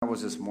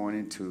Bibles this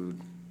morning to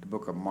the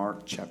book of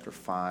Mark, chapter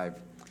 5.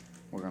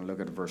 We're going to look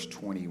at verse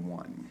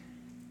 21.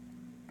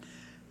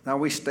 Now,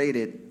 we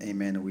stated,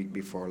 amen, the week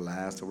before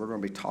last, that we're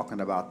going to be talking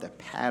about the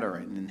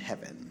pattern in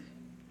heaven.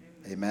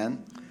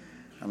 Amen.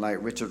 And like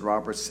Richard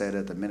Roberts said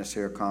at the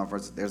ministerial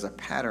conference, there's a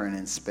pattern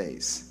in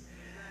space.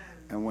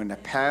 And when the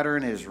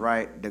pattern is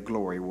right, the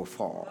glory will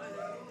fall.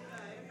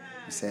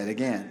 I'll say it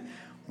again.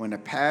 When the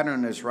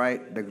pattern is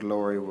right, the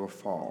glory will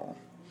fall.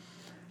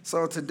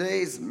 So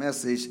today's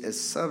message is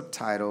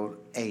subtitled,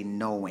 A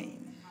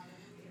Knowing.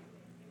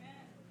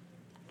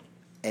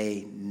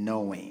 A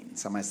knowing.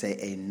 Somebody say,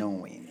 a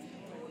knowing.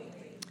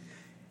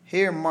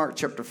 Here in Mark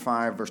chapter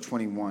 5, verse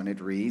 21,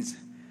 it reads,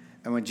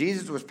 And when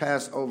Jesus was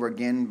passed over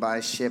again by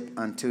ship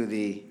unto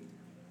the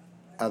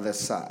other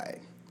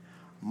side,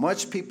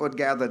 much people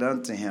gathered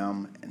unto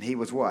him, and he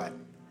was what?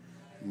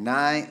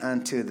 Nigh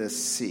unto the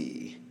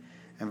sea.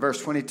 And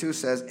verse 22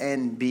 says,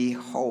 And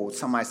behold.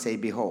 Somebody say,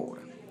 behold.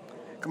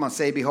 Come on,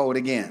 say behold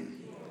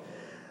again.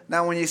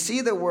 Now, when you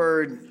see the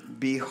word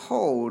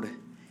behold,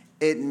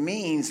 it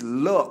means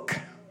look.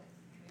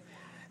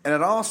 And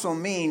it also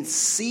means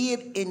see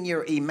it in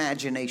your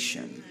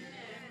imagination.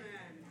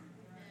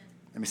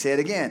 Let me say it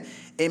again.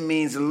 It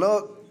means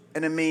look,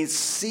 and it means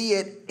see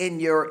it in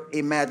your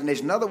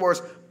imagination. In other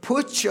words,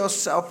 put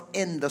yourself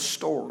in the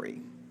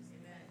story.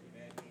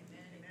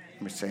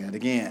 Let me say it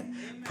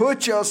again.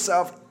 Put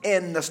yourself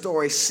in the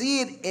story.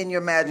 See it in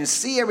your imagination.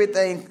 See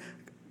everything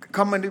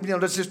coming,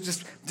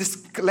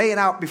 just lay it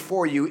out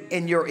before you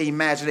in your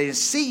imagination.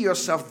 See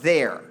yourself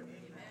there.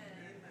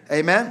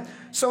 Amen.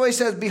 So he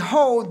says,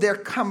 Behold, there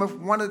cometh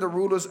one of the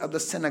rulers of the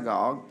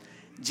synagogue,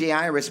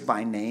 Jairus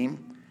by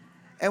name.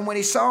 And when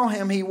he saw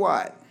him, he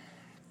what?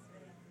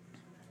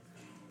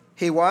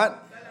 He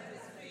what?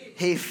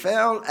 He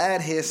fell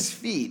at his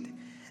feet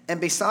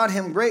and besought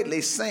him greatly,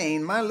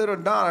 saying, My little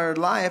daughter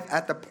lieth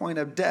at the point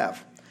of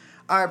death.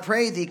 I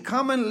pray thee,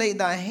 come and lay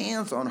thy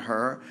hands on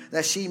her,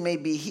 that she may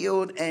be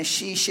healed, and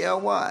she shall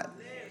what?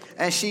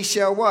 And she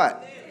shall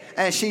what?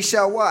 And she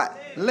shall what?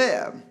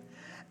 Live.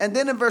 And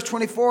then in verse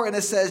 24, and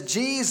it says,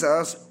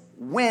 Jesus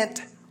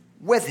went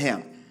with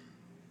him.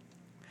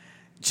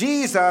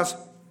 Jesus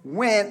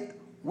went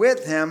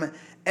with him,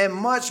 and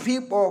much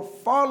people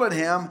followed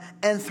him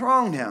and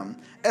thronged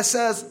him. It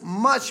says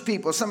much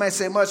people. Somebody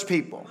say much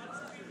people.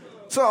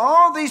 So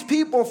all these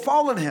people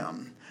followed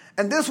him.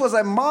 And this was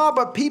a mob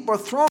of people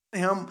thronging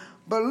him.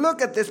 But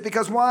look at this,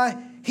 because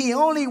why? He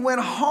only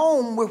went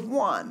home with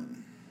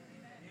one.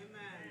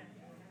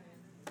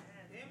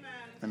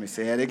 Let me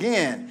say it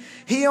again.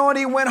 He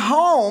only went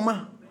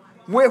home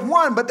with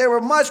one, but there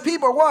were much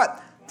people,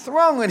 what?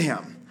 Thronging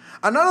him.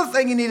 Another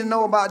thing you need to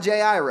know about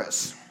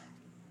Jairus.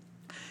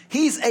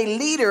 He's a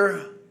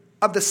leader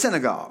of the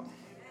synagogue.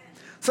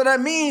 So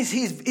that means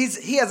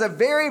he has a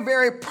very,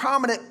 very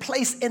prominent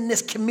place in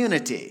this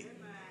community.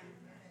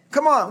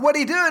 Come on, what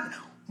he did,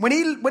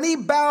 when he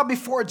bowed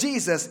before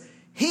Jesus,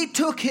 he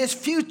took his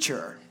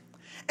future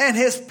and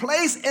his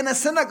place in the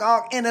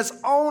synagogue in his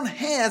own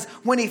hands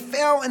when he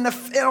fell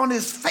on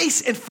his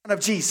face in front of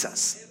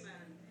Jesus. Amen.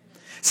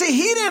 See,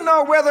 he didn't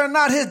know whether or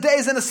not his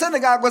days in the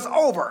synagogue was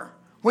over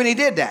when he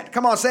did that.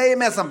 Come on, say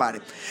amen, somebody.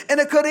 And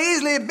it could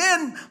easily have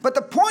been, but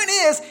the point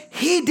is,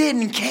 he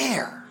didn't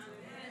care.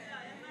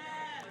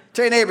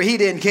 Tell your neighbor, he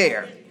didn't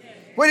care.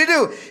 What did he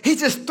do? He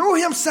just threw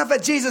himself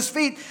at Jesus'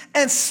 feet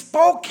and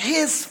spoke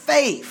his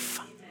faith.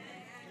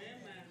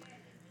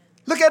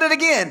 Look at it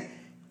again.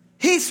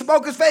 He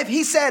spoke his faith.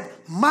 He said,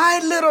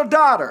 My little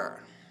daughter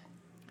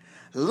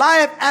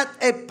lieth at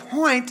a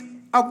point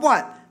of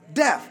what?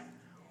 Death.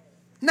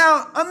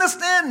 Now,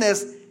 understand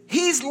this.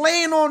 He's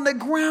laying on the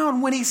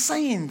ground when he's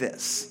saying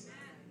this.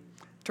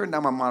 Turn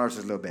down my monitors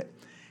a little bit.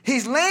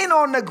 He's laying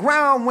on the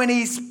ground when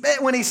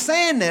he's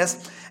saying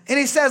this. And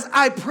he says,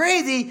 I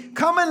pray thee,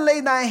 come and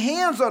lay thy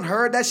hands on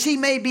her, that she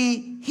may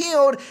be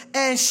healed,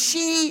 and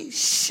she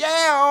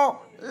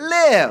shall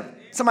live.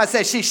 Somebody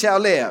say, she shall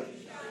live.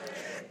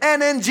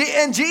 And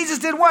Jesus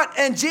did what?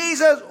 And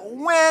Jesus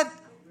went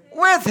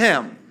with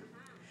him.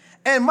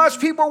 And much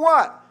people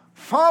what?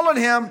 Followed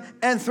him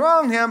and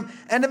thronged him.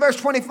 And in verse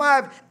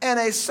 25, and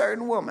a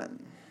certain woman.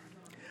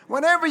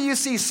 Whenever you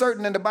see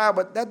certain in the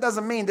Bible, that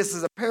doesn't mean this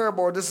is a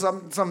parable or this is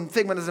some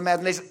figment of his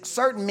imagination.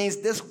 Certain means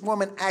this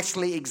woman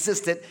actually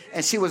existed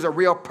and she was a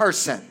real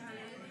person.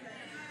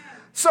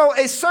 So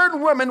a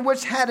certain woman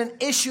which had an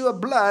issue of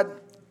blood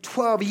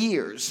 12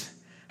 years,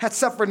 had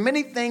suffered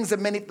many things of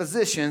many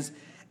physicians,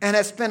 and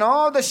had spent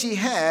all that she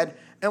had,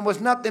 and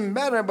was nothing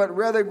better, but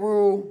rather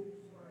grew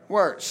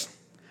worse.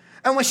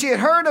 And when she had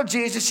heard of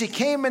Jesus, she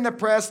came in the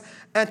press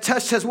and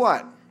touched his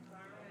what?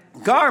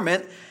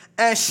 Garment.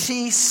 And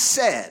she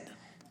said,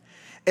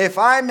 If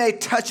I may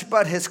touch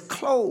but his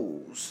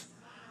clothes,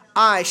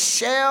 I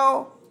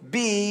shall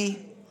be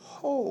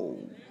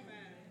whole.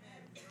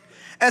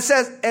 And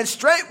says, and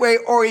straightway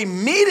or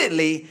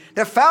immediately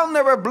the fountain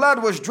of her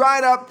blood was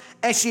dried up,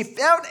 and she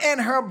felt in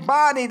her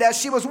body that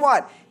she was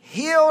what?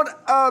 Healed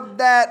of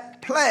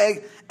that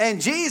plague. And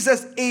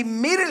Jesus,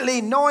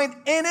 immediately knowing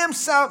in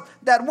himself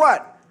that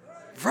what?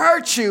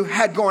 Virtue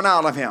had gone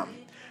out of him,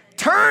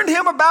 turned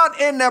him about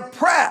in their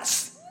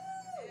press.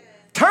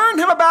 Turned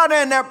him about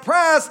in their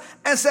press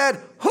and said,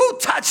 who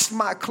touched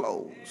my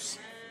clothes?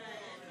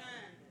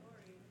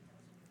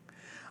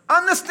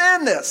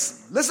 Understand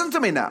this. Listen to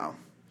me now.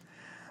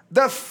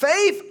 The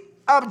faith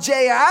of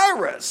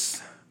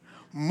Jairus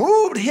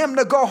moved him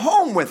to go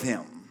home with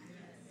him.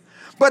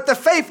 But the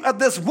faith of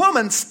this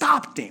woman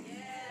stopped him.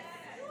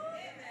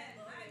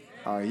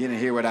 Oh, you didn't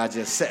hear what I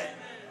just said.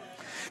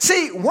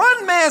 See,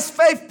 one man's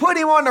faith put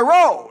him on the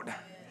road,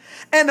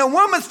 and the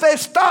woman's faith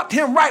stopped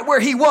him right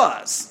where he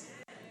was.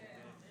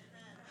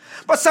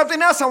 But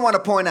something else I want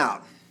to point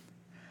out.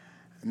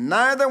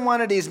 Neither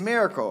one of these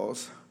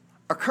miracles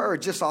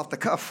occurred just off the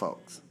cuff,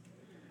 folks.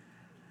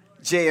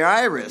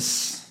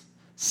 Jairus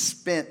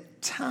spent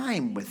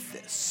time with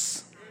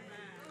this.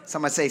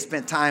 Somebody say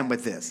spent time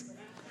with this.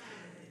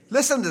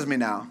 Listen to me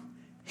now.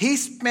 He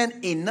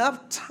spent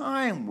enough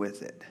time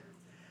with it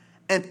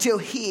until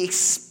he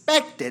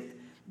expected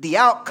the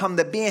outcome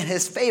to be in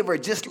his favor,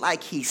 just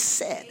like he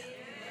said.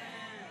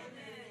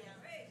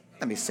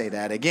 Let me say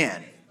that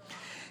again.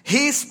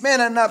 He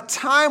spent enough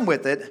time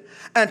with it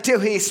until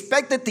he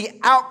expected the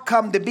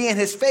outcome to be in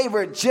his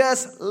favor,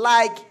 just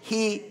like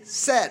he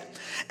said.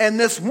 And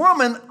this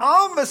woman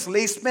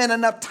obviously spent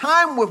enough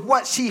time with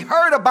what she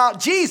heard about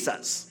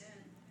Jesus.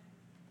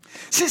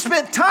 She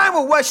spent time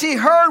with what she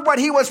heard, what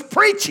he was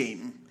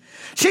preaching.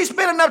 She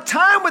spent enough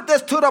time with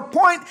this to the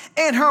point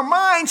in her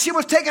mind she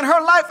was taking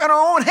her life in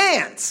her own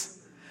hands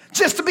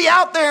just to be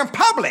out there in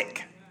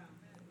public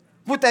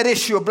with that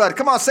issue of blood.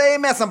 Come on, say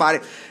amen, somebody.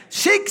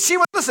 She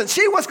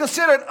was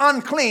considered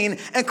unclean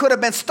and could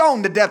have been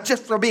stoned to death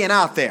just for being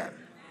out there.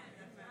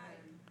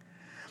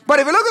 But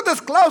if you look at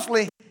this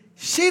closely,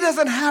 she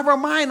doesn't have her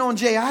mind on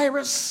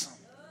Jairus.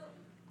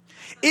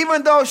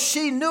 Even though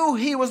she knew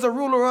he was the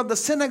ruler of the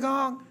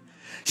synagogue,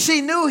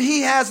 she knew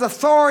he has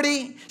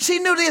authority. She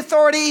knew the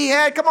authority he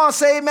had. Come on,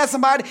 say amen,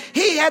 somebody.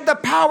 He had the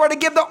power to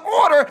give the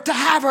order to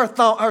have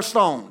her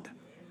stoned.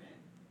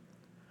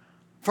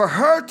 For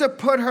her to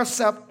put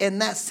herself in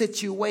that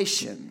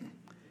situation,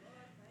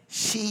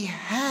 she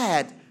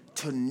had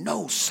to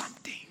know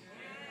something.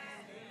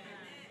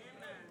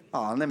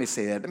 Oh, let me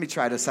say that. Let me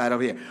try this side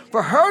over here.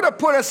 For her to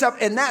put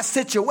herself in that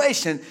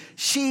situation,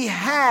 she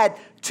had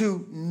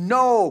to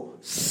know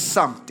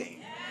something.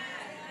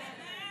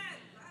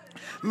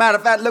 Matter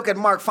of fact, look at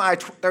Mark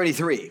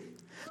 5:33.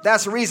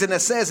 That's the reason it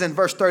says in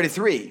verse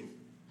 33.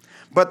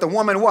 But the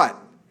woman what?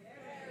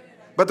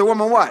 But the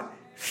woman what?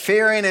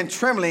 Fearing and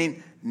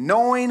trembling,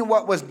 knowing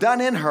what was done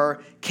in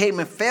her,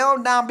 came and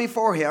fell down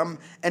before him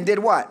and did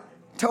what?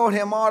 Told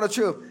him all the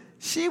truth.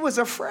 She was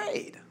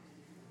afraid.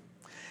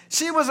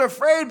 She was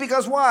afraid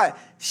because why?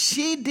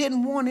 She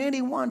didn't want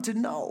anyone to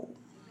know.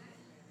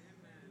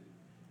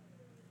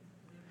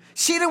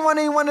 She didn't want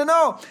anyone to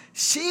know.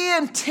 She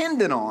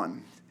intended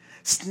on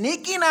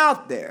sneaking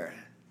out there,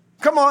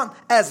 come on,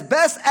 as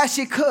best as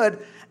she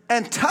could,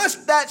 and touch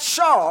that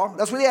shawl,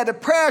 that's what he had, the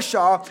prayer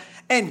shawl,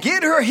 and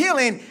get her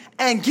healing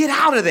and get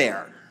out of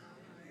there.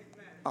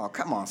 Oh,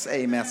 come on,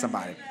 say amen,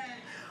 somebody.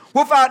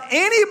 Without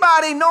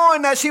anybody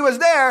knowing that she was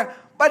there,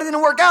 but it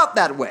didn't work out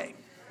that way.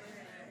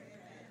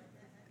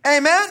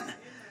 Amen?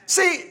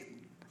 See,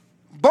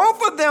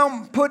 both of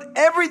them put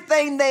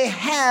everything they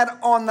had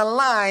on the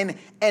line,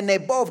 and they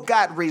both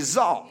got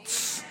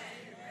results.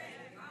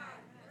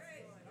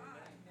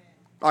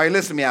 All right,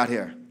 listen to me out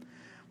here.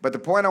 But the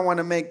point I want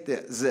to make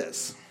is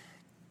this.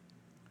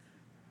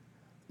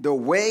 The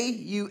way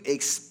you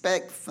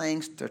expect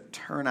things to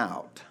turn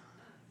out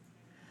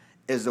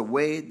is the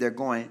way they're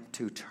going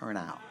to turn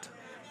out.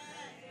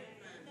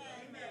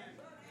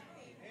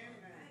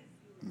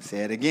 Let me say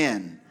it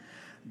again.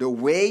 The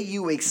way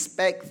you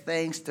expect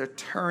things to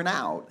turn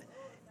out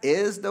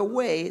is the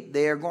way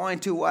they're going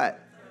to what?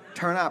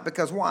 Turn out.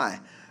 Because why?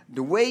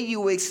 The way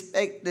you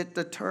expect it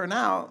to turn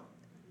out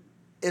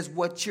is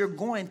what you're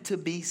going to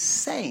be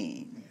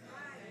saying.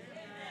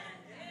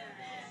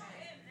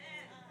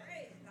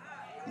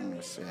 Let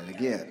me say it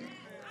again.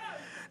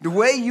 The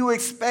way you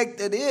expect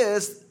it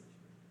is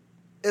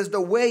the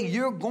way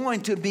you're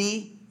going to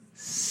be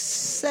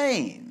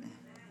saying.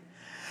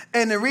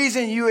 And the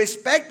reason you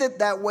expect it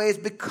that way is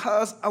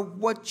because of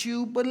what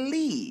you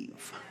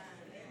believe.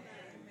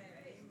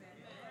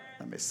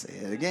 Let me say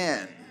it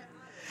again.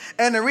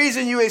 And the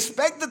reason you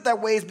expect it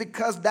that way is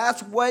because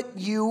that's what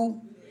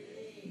you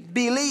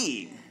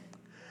believe.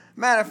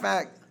 Matter of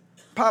fact,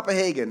 Papa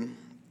Hagin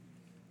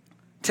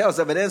tells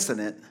of an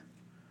incident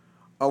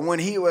of when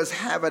he was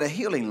having a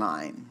healing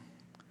line,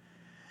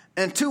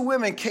 and two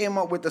women came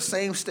up with the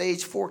same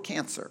stage 4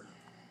 cancer.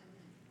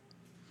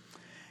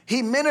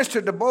 He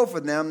ministered to both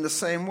of them the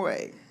same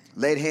way,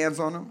 laid hands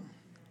on them.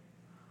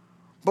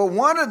 But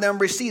one of them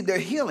received their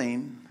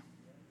healing,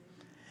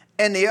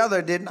 and the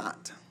other did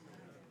not.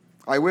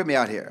 Are you with me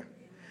out here?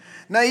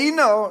 Now, you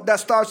know that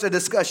starts a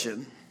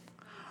discussion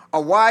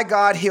of why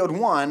God healed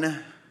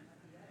one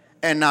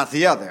and not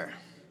the other.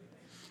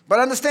 But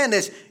understand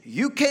this,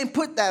 you can't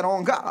put that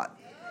on God.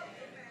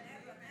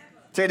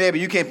 Say, neighbor,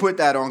 you can't put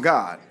that on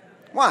God.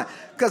 Why?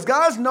 Because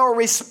God's no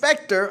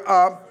respecter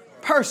of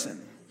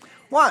person.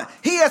 Why?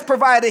 He has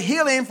provided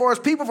healing for his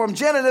people from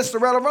Genesis to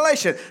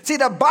Revelation. See,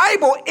 the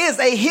Bible is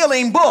a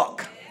healing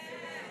book.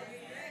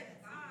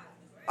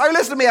 Are you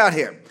listening to me out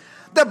here?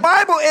 The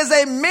Bible is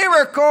a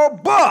miracle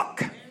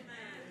book.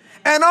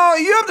 And all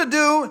you have to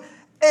do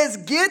is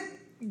get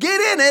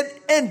in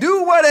it and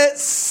do what it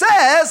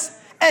says,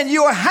 and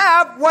you'll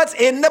have what's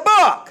in the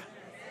book.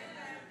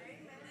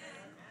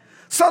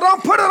 So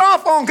don't put it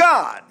off on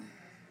God.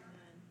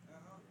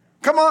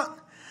 Come on.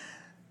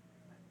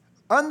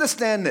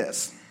 Understand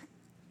this.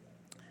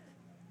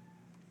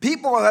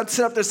 People have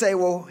sit up there and say,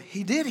 well,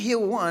 he did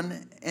heal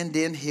one and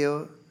didn't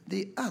heal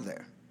the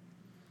other.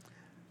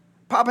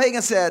 Papa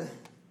Hagin said,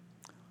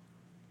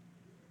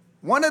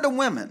 one of the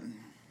women,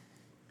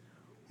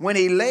 when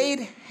he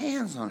laid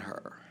hands on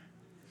her,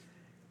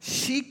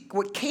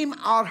 what came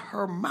out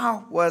her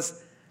mouth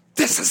was,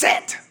 this is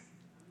it.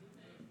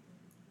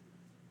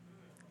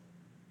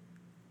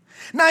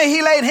 Now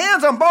he laid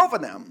hands on both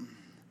of them.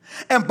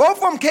 And both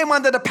of them came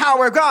under the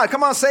power of God.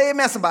 Come on, say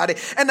amen, somebody.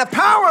 And the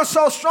power was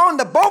so strong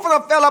that both of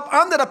them fell up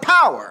under the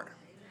power.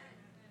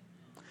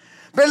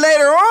 But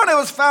later on it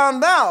was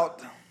found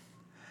out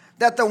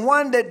that the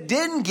one that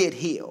didn't get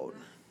healed,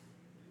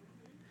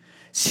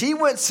 she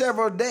went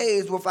several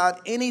days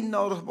without any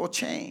noticeable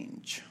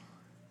change.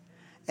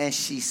 And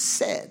she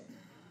said,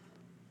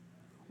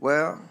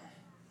 well,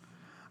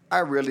 I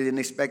really didn't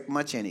expect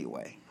much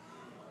anyway.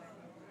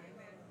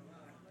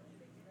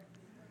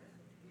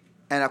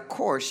 And of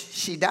course,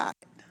 she died.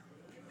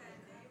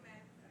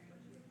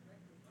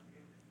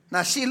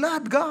 Now, she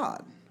loved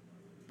God.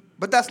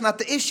 But that's not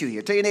the issue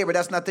here. Tell your neighbor,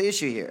 that's not the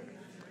issue here.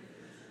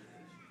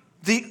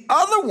 The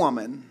other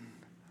woman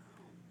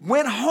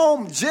went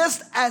home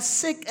just as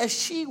sick as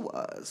she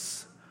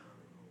was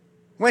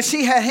when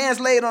she had hands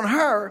laid on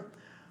her.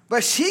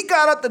 But she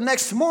got up the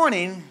next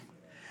morning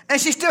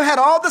and she still had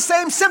all the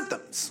same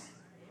symptoms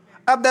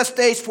of that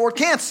stage 4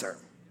 cancer.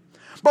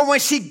 But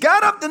when she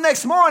got up the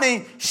next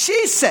morning,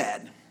 she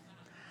said,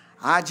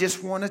 I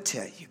just want to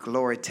tell you,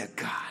 glory to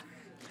God.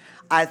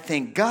 I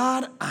thank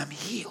God I'm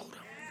healed.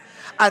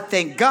 I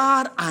thank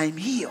God I'm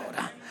healed.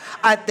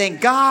 I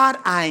thank God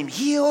I'm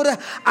healed.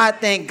 I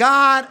thank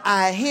God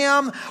I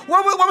am.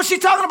 What was she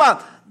talking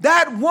about?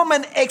 That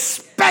woman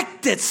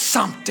expected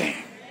something.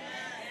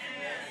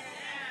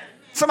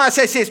 Somebody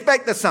said she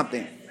expected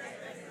something.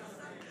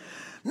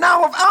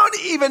 Now, without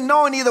even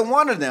knowing either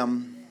one of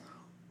them,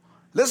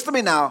 listen to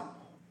me now.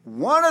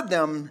 One of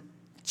them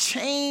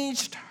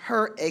changed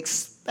her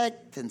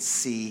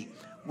expectancy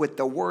with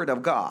the word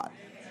of God.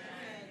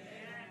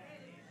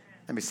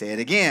 Let me say it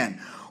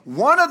again.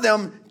 One of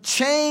them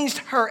changed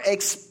her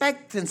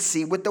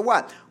expectancy with the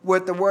what?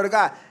 With the word of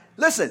God.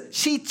 Listen,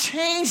 she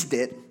changed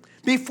it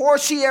before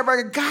she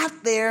ever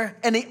got there,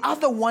 and the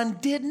other one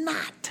did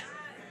not.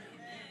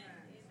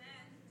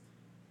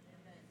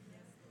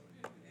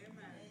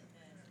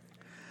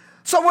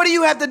 So what do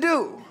you have to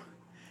do?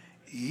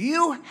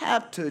 You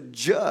have to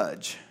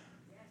judge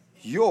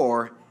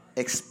your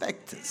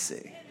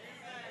expectancy.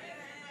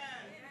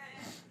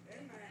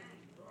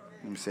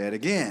 Let me say it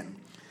again.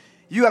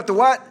 You have to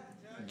what?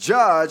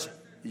 Judge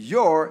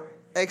your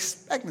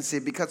expectancy.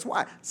 Because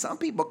why? Some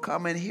people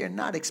come in here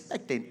not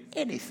expecting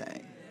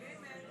anything.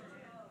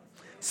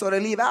 So they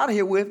leave out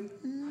here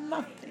with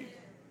nothing.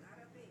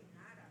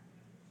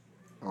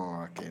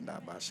 Oh, I can't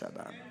shut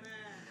down.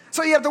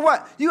 So you have to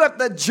what? You have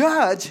to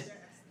judge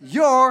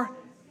your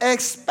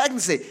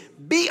expectancy.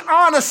 Be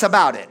honest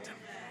about it.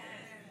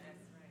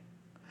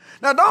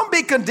 Now, don't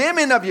be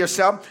condemning of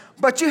yourself,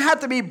 but you have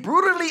to be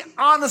brutally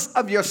honest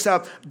of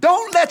yourself.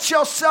 Don't let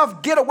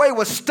yourself get away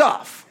with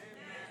stuff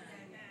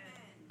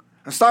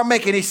and start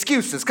making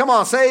excuses. Come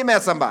on, say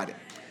amen, somebody.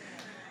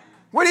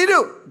 What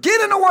do?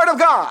 Get in the Word of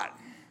God.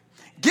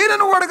 Get in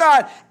the Word of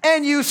God,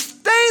 and you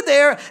stay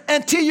there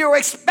until your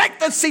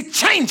expectancy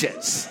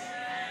changes.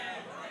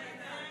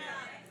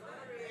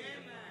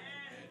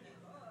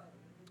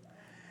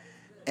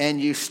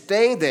 And you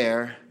stay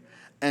there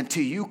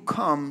until you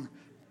come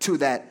to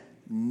that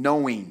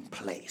knowing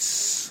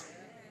place.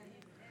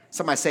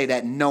 Somebody say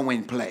that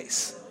knowing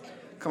place.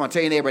 Come on,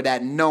 tell your neighbor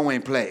that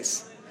knowing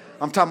place.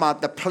 I'm talking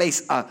about the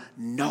place of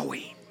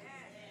knowing.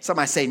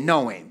 Somebody say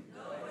knowing.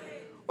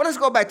 Well, let's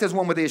go back to this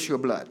one with the issue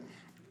of blood.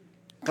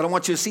 Because I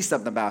want you to see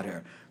something about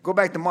her. Go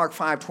back to Mark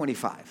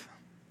 5:25.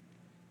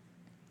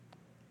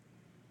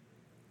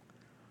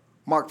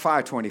 Mark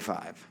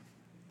 5:25.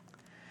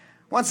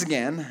 Once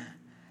again,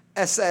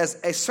 it says,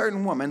 a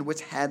certain woman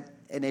which had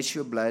an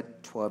issue of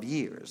blood 12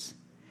 years,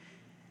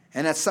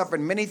 and had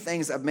suffered many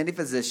things of many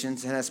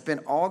physicians, and had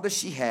spent all that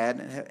she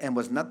had, and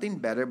was nothing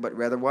better, but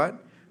rather what?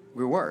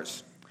 Grew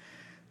worse.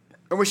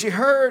 And when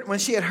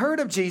she had heard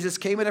of Jesus,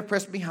 came and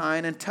pressed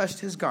behind and touched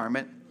his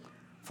garment,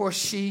 for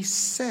she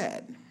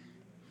said,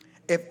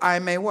 if I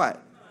may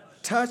what?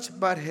 Touch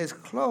but his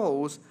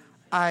clothes,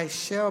 I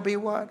shall be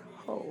what?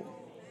 Whole.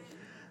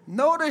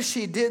 Notice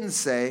she didn't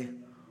say,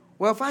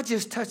 well, if I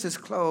just touch his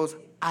clothes,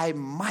 I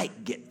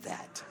might get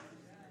that.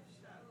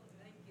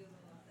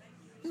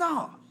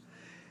 No.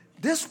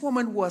 This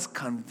woman was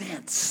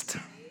convinced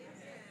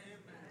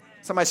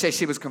Somebody say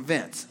she was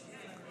convinced.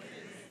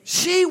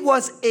 She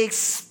was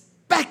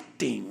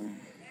expecting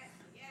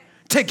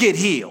to get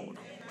healed.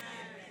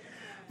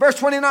 Verse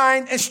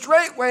 29, and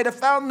straightway the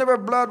fountain of her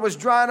blood was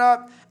dried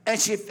up, and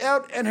she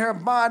felt in her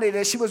body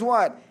that she was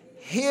what?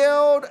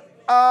 Healed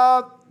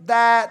of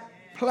that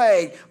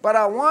plague. But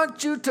I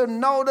want you to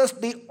notice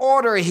the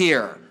order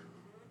here.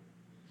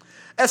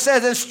 It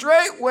says, and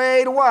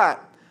straightway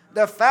what?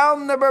 The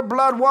fountain of her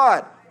blood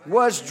what?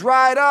 Was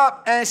dried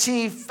up, and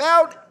she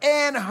felt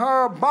in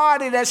her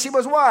body that she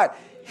was what?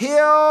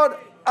 Healed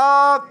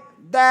of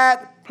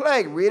that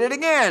plague. Read it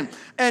again.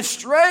 And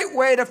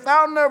straightway the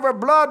fountain of her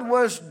blood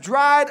was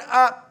dried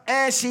up,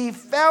 and she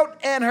felt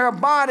in her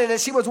body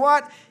that she was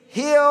what?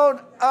 Healed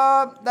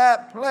of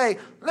that plague.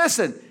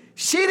 Listen,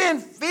 she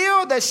didn't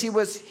feel that she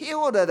was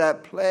healed of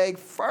that plague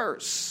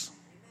first.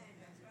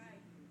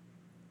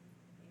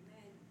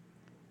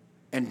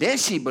 And then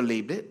she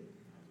believed it.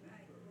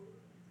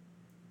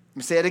 Let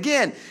me say it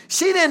again.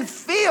 She didn't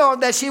feel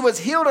that she was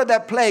healed of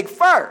that plague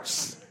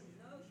first.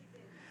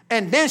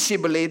 And then she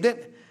believed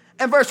it.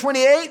 And verse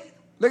 28,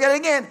 look at it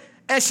again.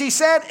 And she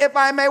said, if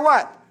I may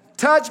what?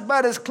 Touch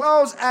but his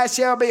clothes, I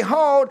shall be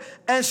whole.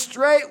 And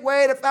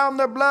straightway the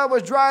fountain of blood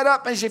was dried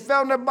up, and she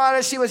felt in her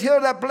body she was healed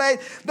of that plague.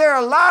 There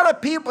are a lot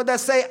of people that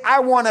say, I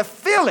want to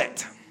feel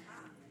it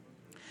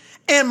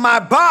in my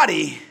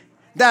body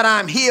that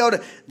I'm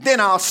healed, then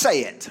I'll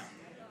say it.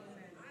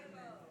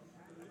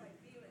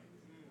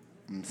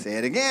 Say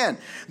it again.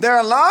 There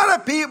are a lot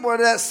of people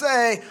that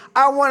say,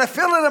 I want to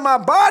feel it in my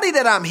body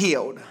that I'm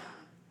healed.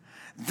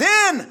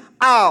 Then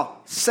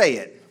I'll say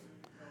it.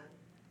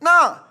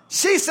 No,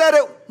 she said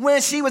it when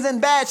she was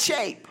in bad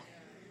shape.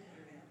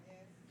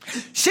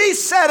 She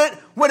said it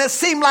when it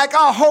seemed like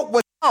our hope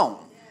was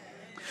gone.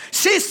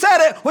 She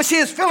said it when she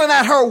was feeling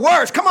at her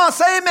worst. Come on,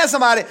 say amen,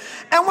 somebody.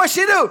 And what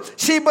she do?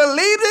 She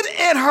believed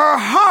it in her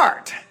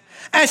heart.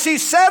 And she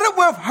said it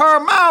with her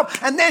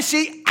mouth, and then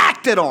she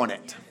acted on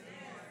it.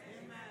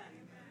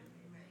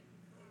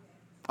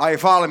 Are you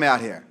following me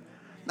out here?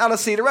 Now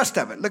let's see the rest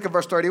of it. Look at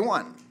verse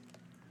 31.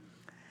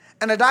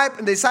 And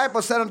the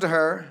disciple said unto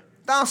her,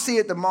 thou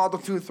seest the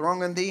multitude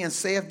thronging thee, and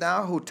sayest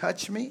thou, who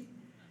touched me?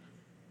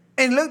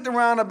 And looked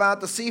around about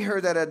to see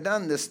her that had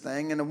done this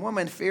thing. And the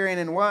woman, fearing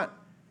and what?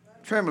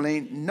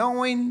 Trembling,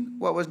 knowing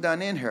what was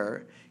done in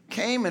her,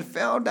 came and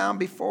fell down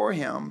before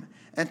him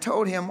and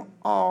told him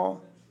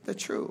all the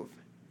truth.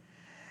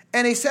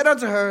 And he said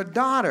unto her,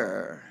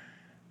 daughter,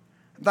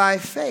 thy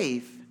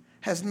faith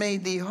has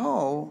made thee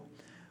whole.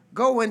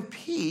 Go in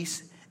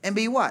peace and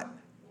be what?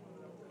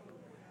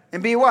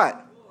 And be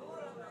what?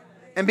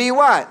 And be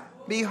what?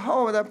 Be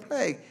whole of the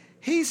plague.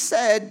 He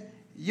said,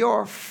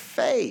 your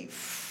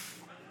faith.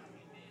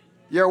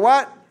 Your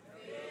what?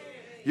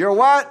 Your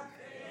what?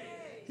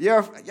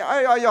 Your,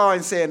 y'all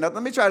ain't saying nothing.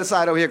 Let me try to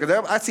side over here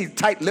because I see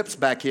tight lips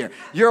back here.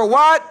 Your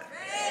what?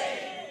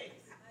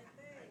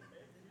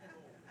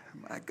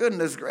 My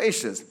goodness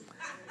gracious.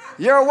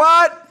 Your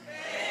what?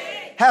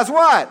 Has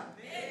what?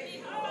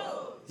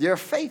 Your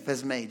faith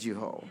has made you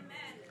whole.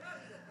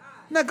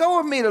 Now go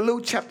with me to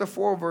Luke chapter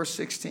 4, verse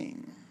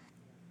 16.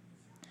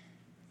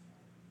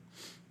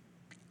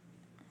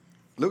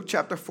 Luke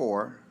chapter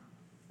 4,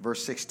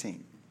 verse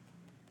 16.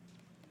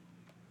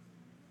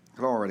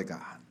 Glory to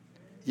God.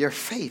 Your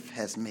faith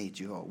has made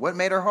you whole. What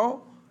made her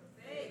whole?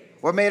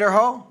 What made her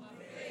whole?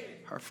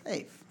 Her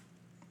faith.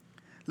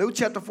 Luke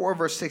chapter 4,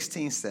 verse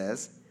 16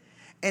 says,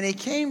 and he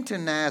came to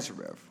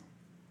Nazareth,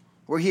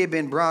 where he had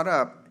been brought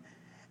up,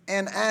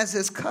 and as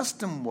his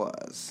custom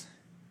was,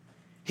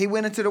 he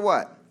went into the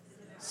what?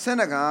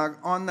 Synagogue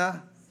on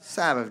the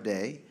Sabbath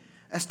day,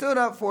 and stood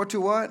up for to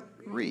what?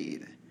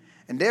 Read.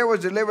 And there was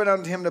delivered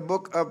unto him the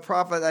book of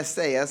prophet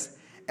Isaiah.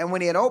 And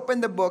when he had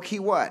opened the book, he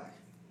what?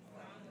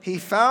 He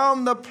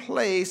found the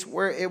place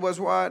where it was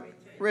what?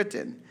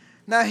 Written.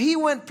 Now he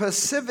went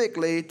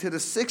specifically to the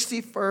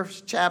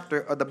 61st chapter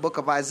of the book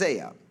of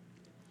Isaiah.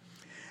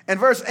 In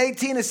verse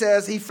 18 it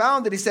says, he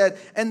found it, he said,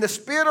 and the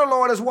Spirit of the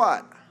Lord is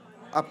what?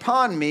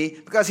 Upon me,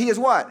 because he is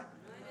what?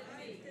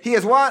 He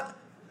is what?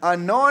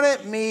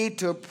 Anointed me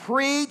to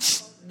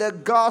preach the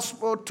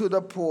gospel to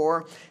the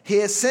poor. He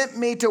has sent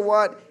me to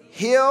what?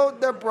 Heal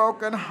the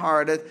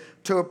brokenhearted,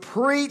 to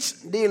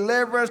preach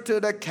deliverance to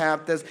the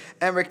captives,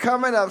 and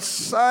recovering of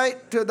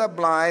sight to the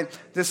blind,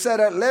 to set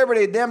at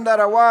liberty them that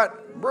are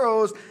what?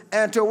 Bruised,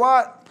 and to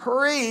what?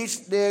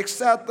 Preach the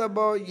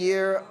acceptable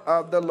year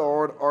of the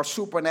Lord, or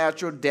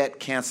supernatural debt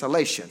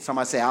cancellation.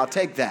 Somebody say, I'll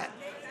take that.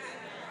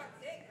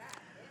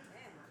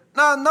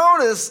 Now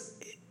notice,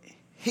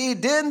 he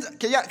didn't,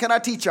 can I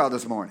teach y'all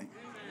this morning?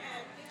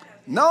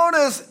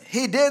 Notice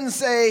he didn't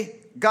say,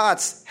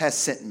 God has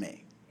sent me.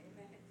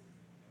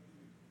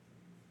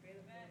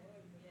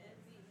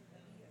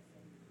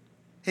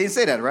 He didn't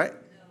say that, right?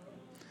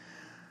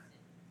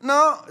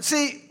 No,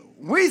 see,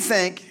 we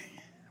think,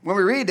 when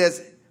we read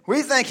this,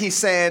 we think he's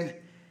saying,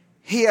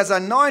 he has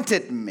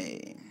anointed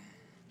me.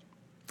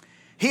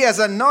 He has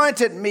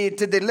anointed me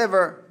to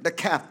deliver the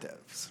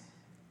captives.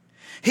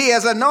 He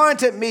has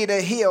anointed me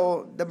to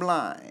heal the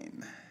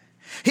blind.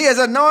 He has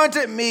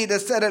anointed me to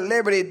set at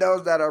liberty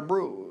those that are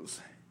bruised.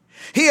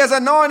 He has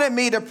anointed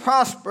me to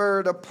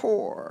prosper the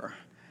poor.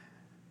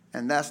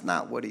 And that's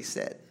not what he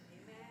said.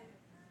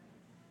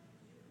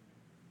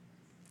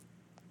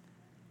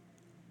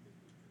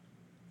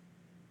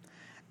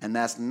 And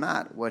that's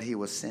not what he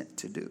was sent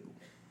to do.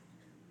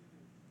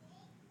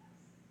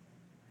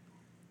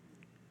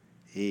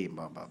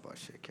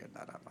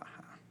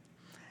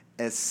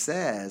 It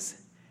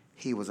says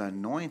he was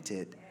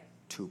anointed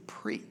to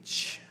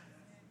preach.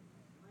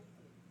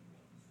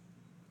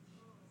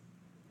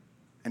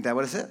 Isn't that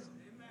what it says?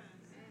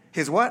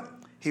 His what?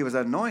 He was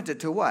anointed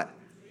to what?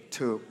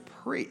 To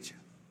preach.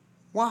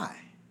 Why?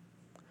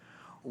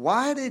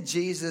 Why did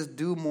Jesus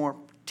do more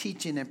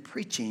teaching and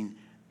preaching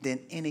than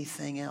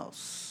anything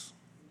else?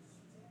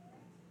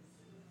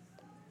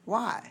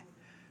 Why?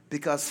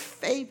 Because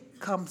faith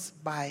comes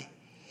by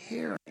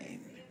hearing.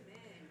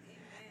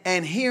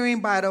 And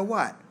hearing by the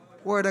what?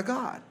 Word of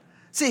God.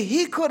 See,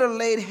 he could have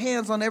laid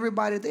hands on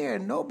everybody there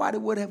and nobody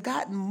would have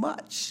gotten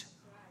much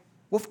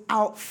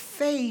without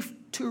faith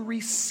to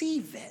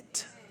receive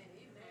it.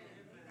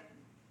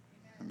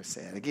 Let me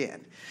say it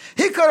again.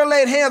 He could have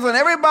laid hands on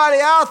everybody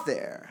out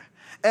there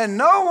and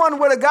no one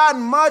would have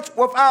gotten much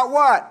without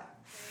what?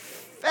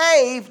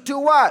 Faith to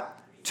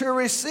what? To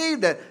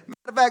receive that. Matter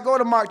of fact, go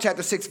to Mark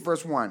chapter 6,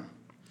 verse 1.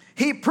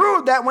 He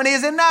proved that when he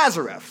was in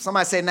Nazareth.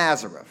 Somebody say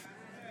Nazareth.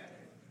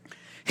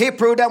 He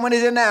proved that when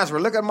he's in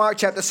Nazareth. Look at Mark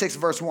chapter 6,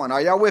 verse 1.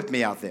 Are y'all with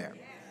me out there?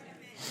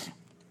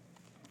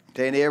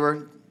 Tell your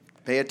neighbor,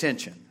 pay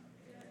attention.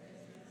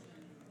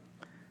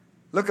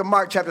 Look at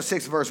Mark chapter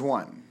 6, verse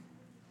 1.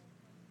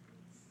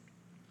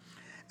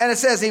 And it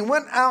says, he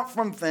went out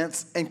from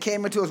thence and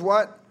came into his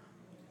what?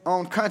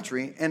 Own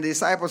country, and the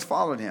disciples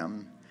followed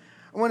him.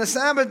 When the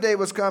Sabbath day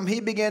was come, he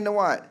began to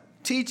what?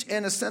 Teach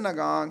in the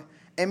synagogue,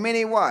 and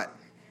many what?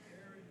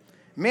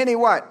 Many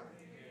what?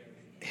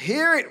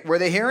 Hearing. Were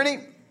they hearing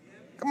him?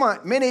 Come on.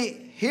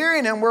 Many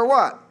hearing him were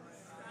what?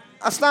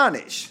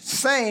 Astonished,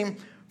 saying,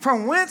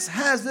 from whence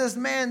has this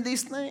man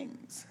these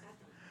things?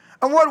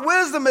 And what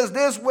wisdom is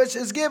this which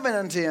is given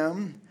unto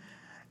him?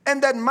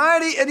 And that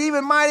mighty and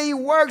even mighty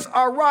works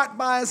are wrought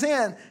by his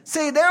hand.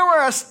 See,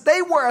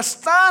 they were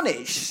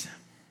astonished,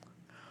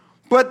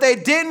 but they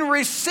didn't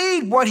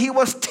receive what he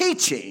was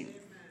teaching.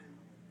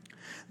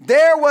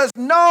 There was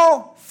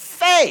no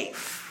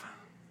faith.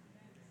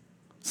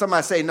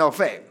 Somebody say no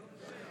faith.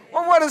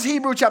 Well, what does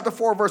Hebrews chapter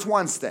 4, verse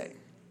 1 say?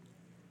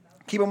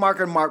 Keep a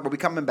marker and mark, we'll be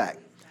coming back.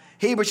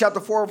 Hebrews chapter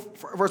 4,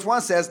 verse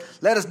 1 says,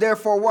 let us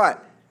therefore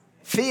what?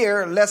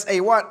 Fear, lest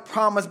a what?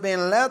 Promise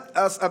being left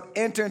us of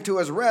entering to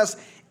his rest,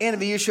 any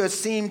of you should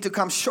seem to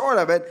come short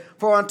of it.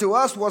 For unto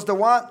us was the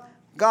what?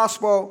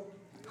 Gospel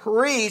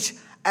preached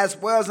as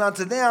well as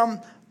unto them.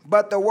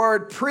 But the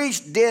word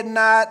preached did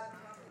not.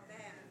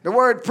 The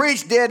word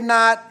preached did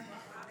not.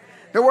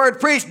 The word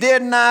preached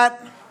did not.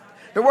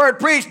 The word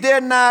preached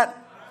did not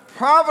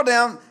profit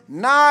them,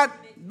 not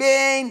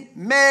being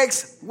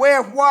mixed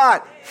with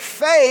what?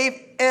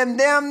 Faith in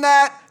them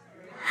that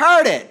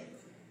heard it.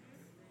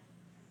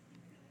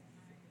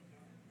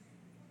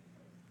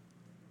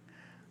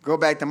 Go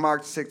back to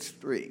Mark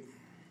 6:3.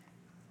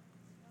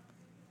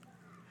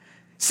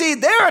 See,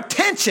 their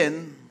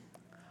attention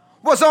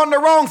was on the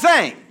wrong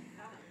thing.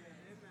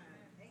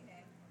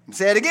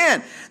 Say it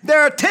again.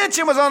 Their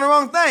attention was on the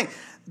wrong thing.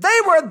 They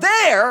were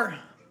there,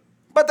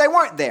 but they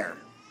weren't there.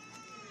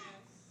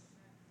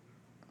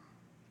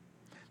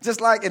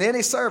 Just like in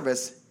any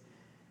service,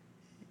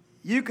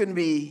 you can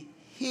be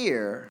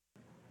here,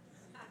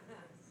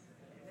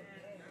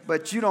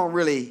 but you don't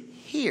really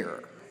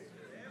hear.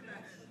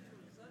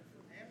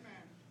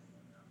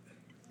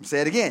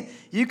 Say it again.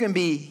 You can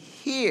be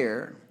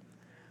here,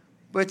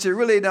 but you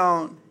really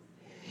don't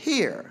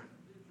hear.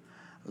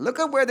 Look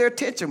at where their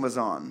attention was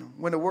on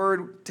when the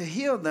word to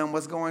heal them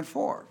was going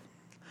forth.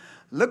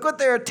 Look what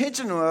their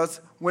attention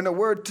was when the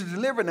word to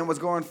deliver them was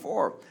going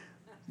forth.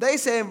 They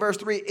say in verse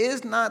 3,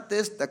 is not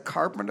this the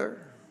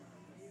carpenter,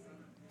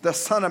 the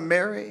son of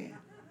Mary,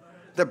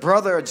 the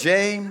brother of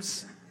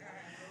James,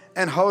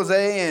 and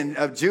Jose, and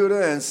of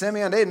Judah, and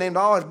Simeon? They named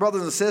all his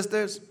brothers and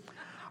sisters.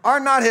 Are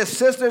not his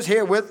sisters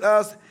here with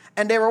us?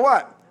 And they were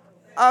what?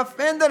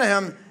 Offended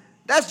him.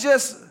 That's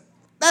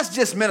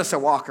just Minister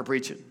Walker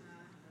preaching.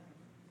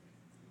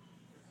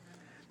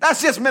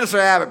 That's just Minister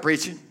Abbott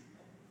preaching.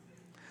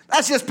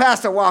 That's just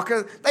Pastor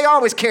Walker. They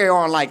always carry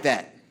on like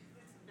that.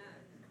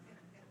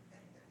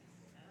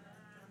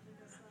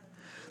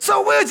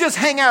 So we'll just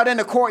hang out in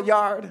the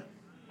courtyard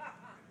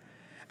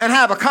and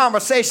have a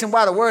conversation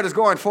while the word is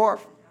going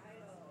forth.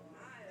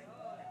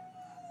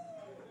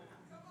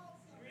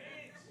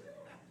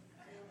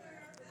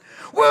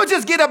 We'll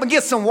just get up and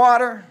get some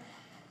water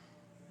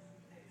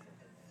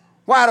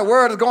while the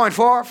word is going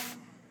forth.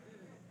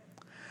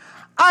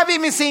 I've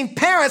even seen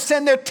parents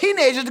send their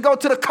teenagers to go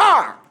to the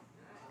car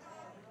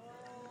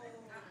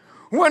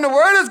when the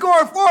word is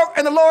going forth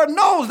and the Lord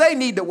knows they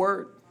need the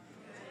word.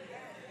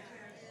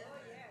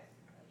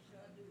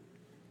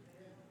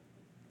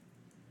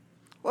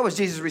 What was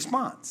Jesus'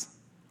 response?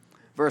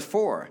 Verse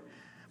 4.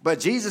 But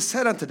Jesus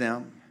said unto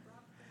them,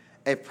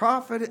 a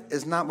prophet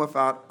is not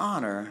without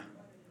honor,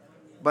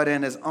 but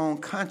in his own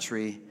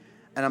country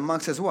and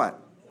amongst his what?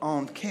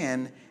 Own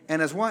kin,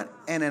 and his what?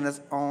 And in his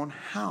own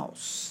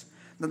house.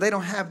 Now, they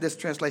don't have this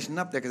translation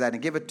up there because I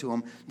didn't give it to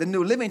them. The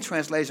New Living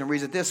Translation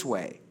reads it this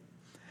way.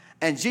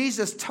 And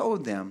Jesus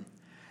told them,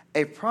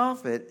 a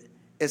prophet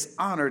is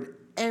honored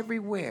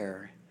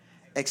everywhere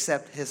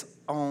except his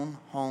own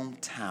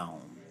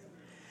hometown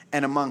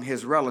and among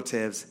his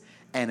relatives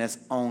and his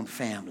own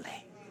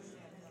family.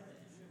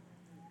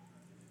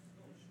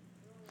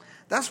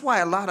 That's why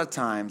a lot of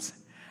times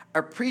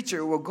a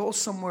preacher will go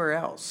somewhere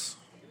else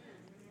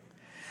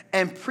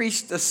and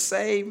preach the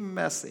same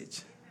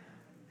message.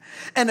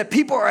 And the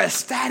people are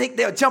ecstatic.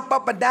 They'll jump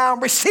up and down,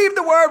 receive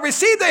the word,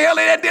 receive the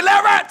healing and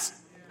deliverance.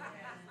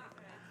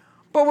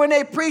 But when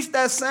they preach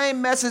that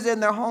same message in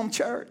their home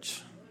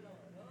church,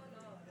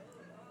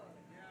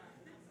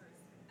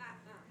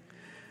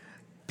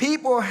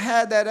 people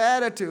had that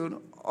attitude,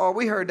 oh,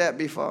 we heard that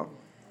before.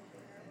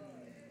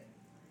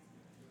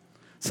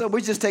 So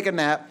we just take a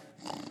nap.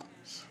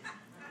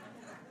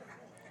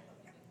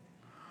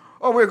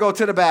 Or we'll go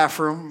to the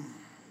bathroom.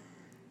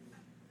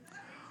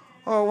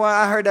 Oh, well,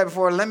 I heard that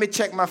before. Let me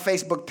check my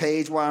Facebook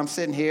page while I'm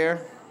sitting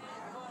here.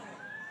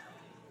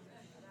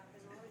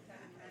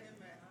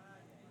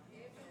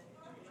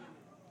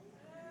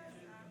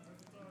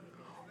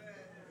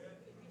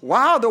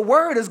 While the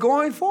word is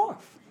going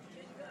forth.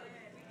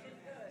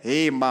 Look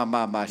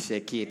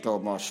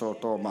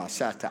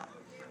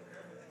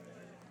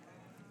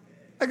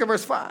at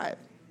verse 5.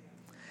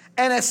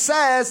 And it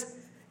says,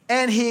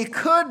 and he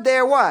could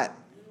there what?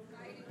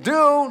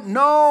 Do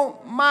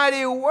no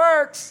mighty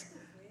works,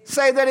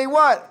 save that he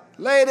what?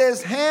 Laid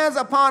his hands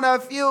upon a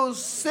few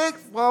sick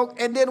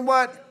folk and did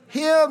what?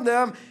 Heal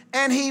them.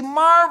 And he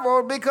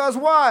marveled because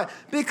what?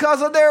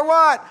 Because of their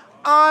what?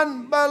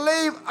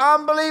 Unbelief.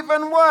 Unbelief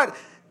in what?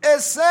 It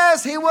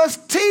says he was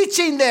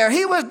teaching there.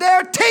 He was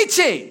there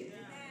teaching.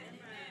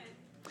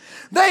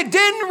 They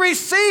didn't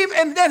receive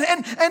and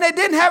they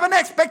didn't have an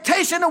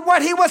expectation of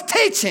what he was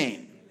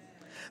teaching.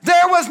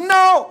 There was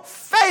no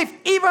faith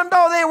even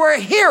though they were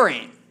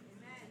hearing.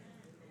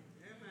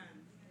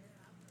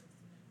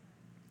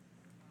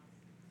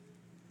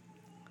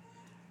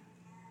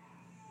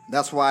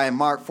 That's why in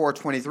Mark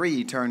 4:23,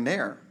 you turn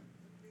there.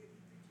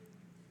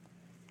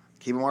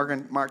 Keep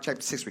on Mark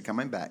chapter 6, we're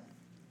coming back.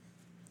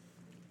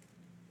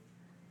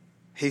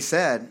 He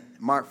said,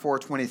 Mark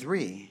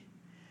 4:23,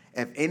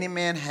 if any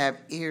man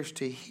have ears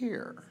to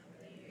hear,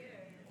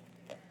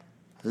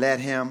 let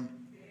him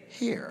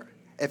hear.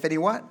 If any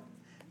what?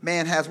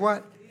 Man has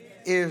what?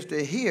 Ears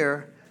to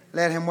hear,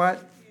 let him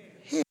what?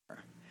 Hear.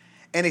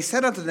 And he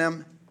said unto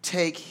them,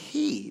 take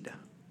heed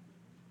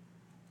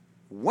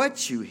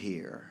what you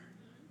hear.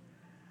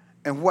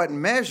 And what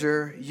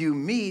measure you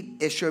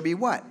meet, it shall be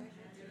what?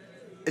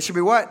 It should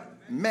be what?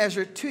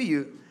 Measured to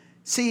you.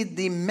 See,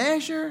 the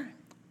measure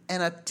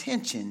and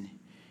attention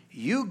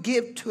you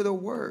give to the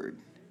word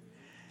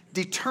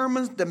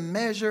determines the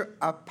measure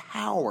of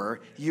power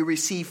you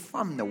receive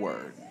from the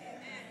word.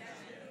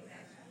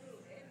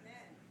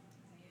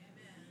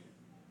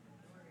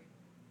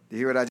 Do you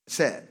hear what I just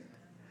said?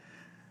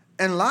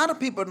 And a lot of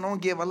people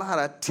don't give a lot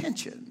of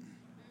attention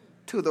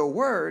to the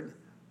word,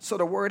 so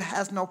the word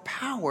has no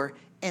power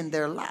in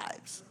their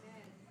lives.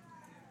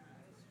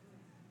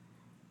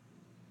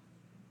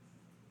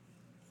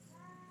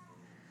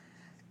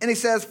 And he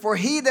says, for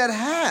he that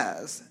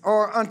has,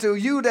 or unto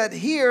you that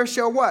hear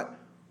shall what?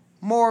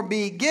 More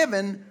be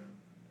given.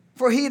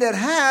 For he that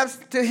has,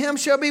 to him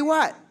shall be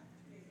what?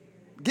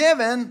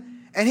 Given.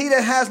 And he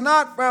that has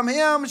not, from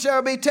him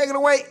shall be taken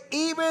away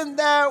even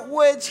that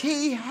which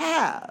he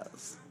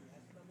has.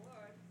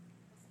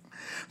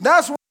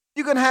 That's why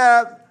you can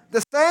have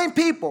the same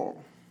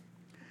people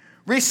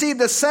receive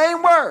the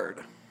same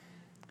word.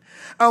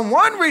 And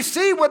one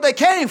received what they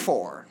came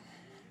for.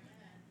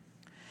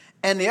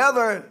 And the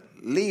other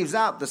leaves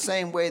out the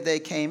same way they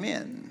came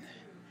in.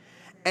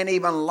 And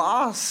even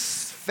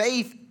lost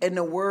faith in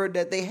the word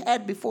that they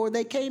had before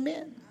they came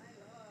in.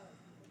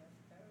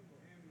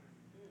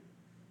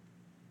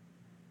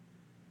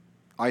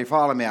 Are you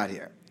following me out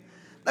here?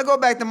 Now go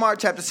back to Mark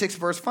chapter 6,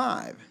 verse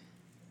 5.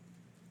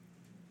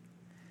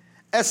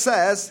 It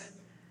says,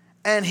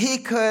 and he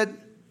could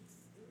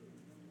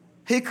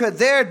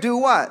there do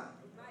what?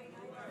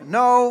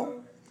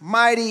 No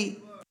mighty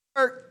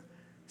work,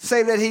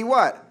 save that he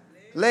what?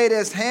 Laid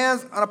his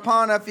hands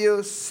upon a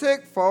few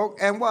sick folk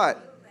and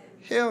what?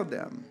 Healed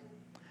them.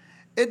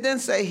 It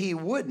didn't say he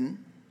wouldn't.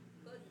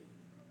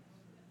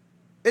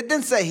 It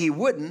didn't say he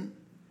wouldn't.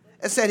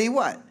 It said he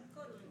what?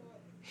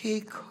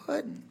 He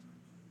couldn't.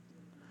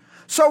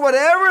 So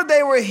whatever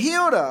they were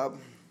healed of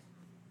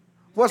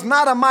was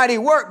not a mighty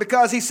work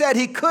because he said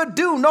he could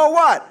do no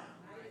what?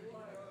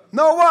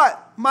 No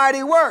what?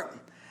 Mighty work.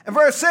 And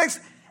verse 6,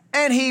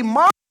 and he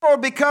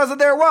marveled because of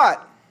their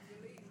what?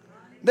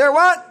 Their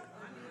what?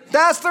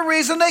 That's the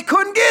reason they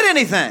couldn't get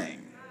anything.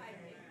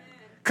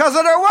 Because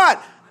of their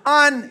what?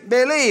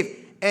 Unbelief.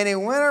 And he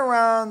went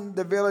around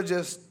the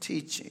villages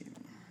teaching.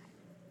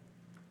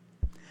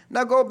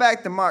 Now go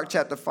back to Mark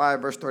chapter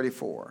 5, verse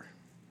 34.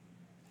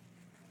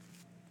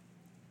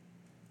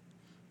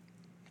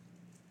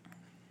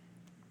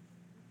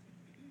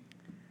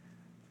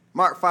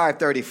 Mark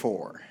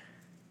 5:34.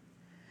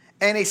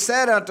 And he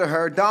said unto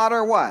her,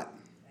 daughter, what?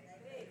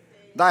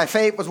 Thy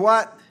faith was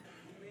what?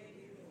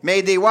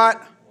 Made thee what?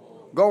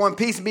 Go in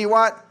peace and be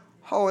what?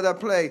 Whole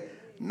that plague.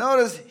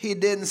 Notice he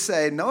didn't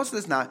say,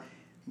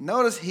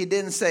 notice he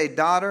didn't say,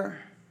 daughter,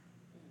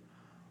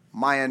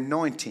 my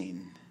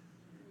anointing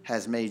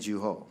has made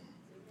you whole.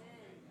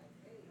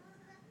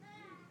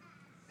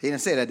 He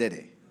didn't say that, did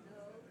he?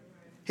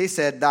 He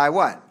said, thy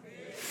what?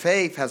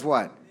 Faith has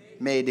what?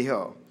 Made thee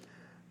whole.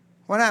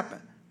 What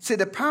happened? See,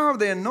 the power of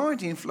the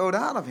anointing flowed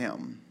out of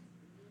him.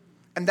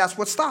 And that's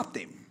what stopped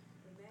him.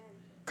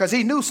 Because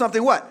he knew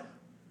something what?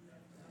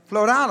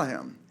 Flowed out of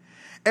him.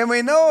 And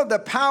we know the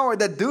power,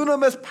 the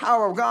dunamis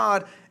power of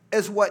God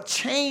is what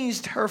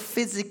changed her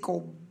physical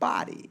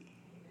body.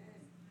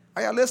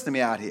 Are y'all listening to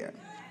me out here?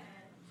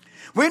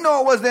 We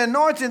know it was the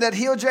anointing that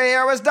healed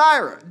Jairus'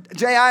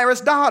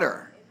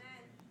 daughter.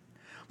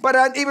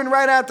 But even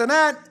right after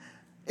that,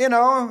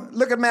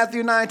 look at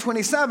Matthew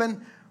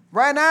 9:27.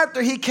 Right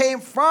after he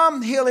came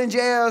from healing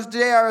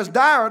Jairus'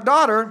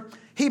 daughter,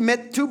 he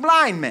met two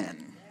blind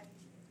men.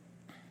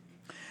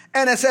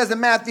 And it says in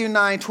Matthew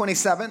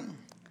 9:27,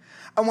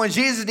 and when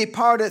Jesus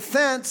departed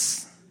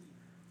thence,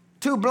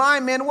 two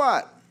blind men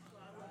what?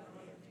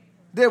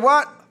 Did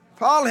what?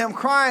 Follow him,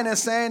 crying and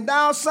saying,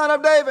 thou son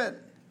of David,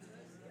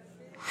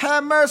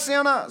 have mercy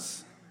on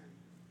us.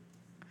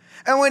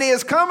 And when he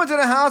is come into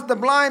the house, the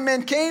blind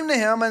men came to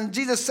him, and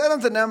Jesus said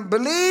unto them,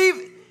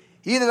 believe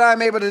ye that I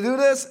am able to do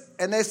this?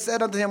 And they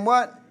said unto him,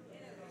 what?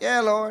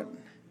 Yeah, Lord.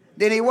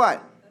 Then he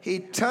what? He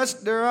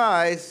touched their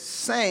eyes,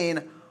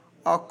 saying,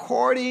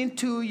 according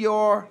to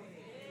your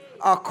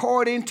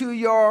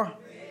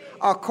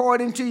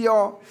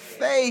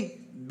faith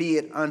be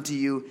it unto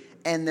you.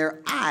 And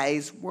their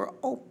eyes were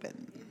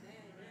open.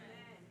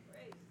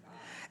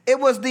 It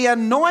was the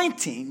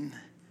anointing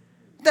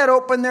that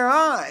opened their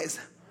eyes.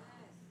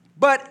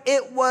 But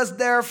it was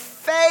their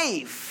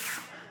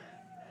faith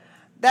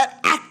that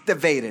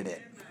activated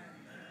it.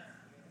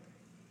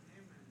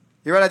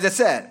 You hear what I just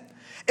said?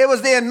 It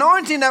was the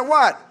anointing that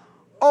what?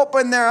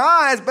 Opened their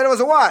eyes, but it was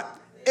a what?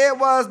 It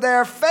was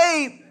their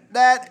faith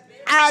that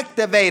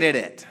activated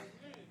it.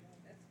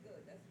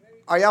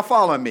 Are y'all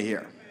following me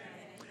here?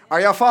 Are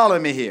y'all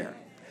following me here?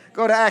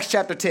 Go to Acts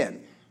chapter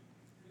 10.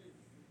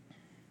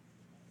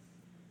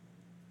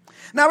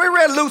 Now we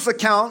read Luke's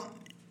account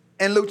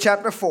in Luke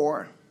chapter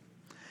 4.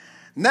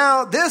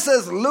 Now this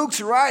is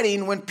Luke's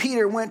writing when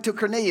Peter went to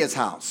Cornelius'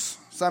 house.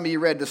 Some of you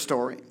read the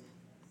story.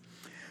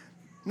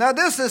 Now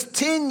this is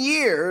 10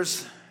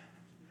 years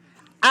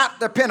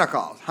after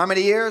Pentecost. How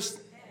many years?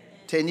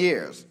 10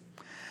 years.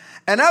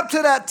 And up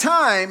to that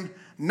time,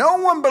 no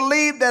one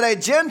believed that a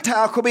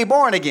Gentile could be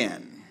born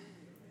again.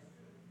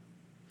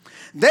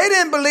 They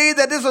didn't believe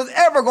that this was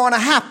ever going to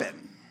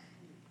happen.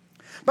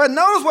 But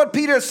notice what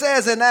Peter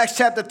says in Acts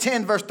chapter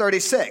 10, verse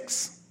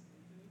 36.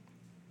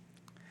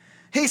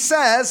 He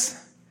says,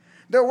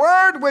 the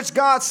word which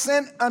God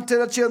sent unto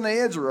the children of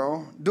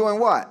Israel, doing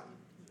what?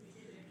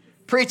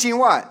 Preaching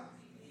what?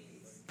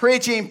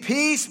 Preaching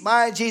peace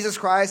by Jesus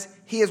Christ.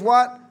 He is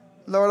what?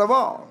 Lord of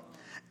all.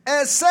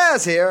 And it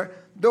says here,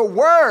 the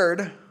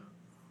word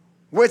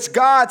which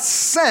God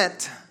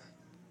sent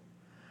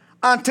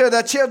unto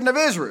the children of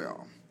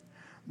Israel.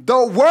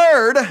 The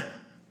word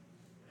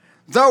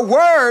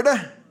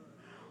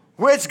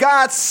which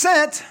God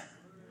sent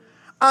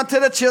unto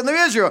the children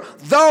of Israel.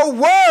 The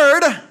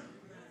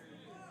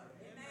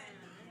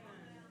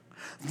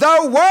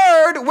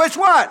word which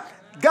what?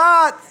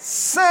 God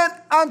sent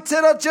unto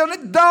the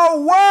children.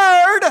 The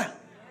word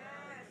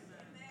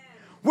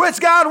which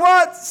God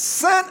what?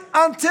 Sent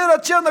unto the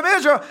children of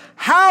Israel.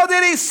 How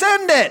did he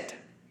send it?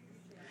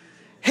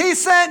 He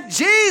sent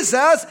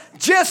Jesus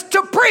just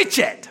to preach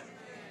it.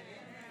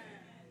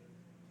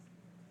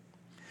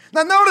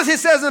 Now notice he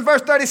says in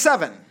verse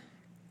 37,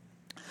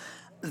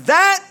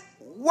 that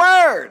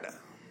word.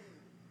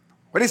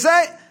 What did he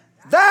say?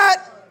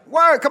 That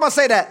word. Come on,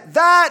 say that.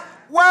 That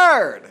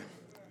word.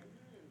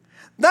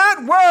 That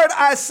word,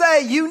 I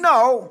say,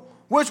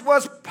 which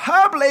was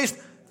published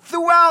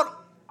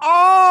throughout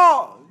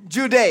all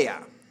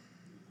Judea.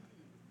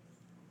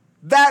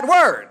 That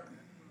word,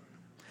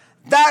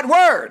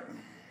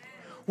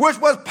 which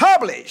was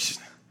published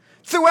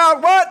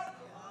throughout what?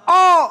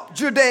 All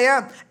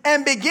Judea,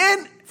 and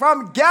begin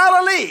from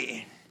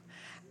Galilee.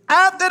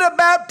 After the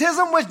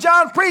baptism which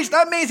John preached,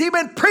 that means he's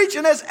been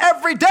preaching this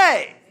every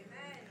day.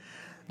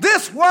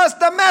 This was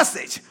the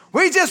message.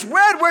 We just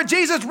read where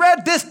Jesus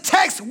read this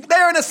text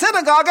there in the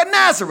synagogue at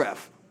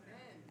Nazareth.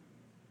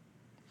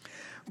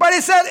 But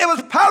he said it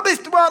was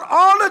published throughout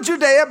all of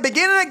Judea,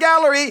 beginning in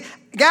Galilee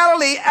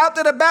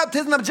after the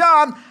baptism of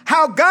John,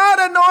 how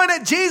God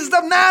anointed Jesus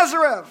of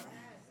Nazareth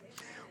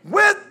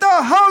with the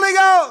Holy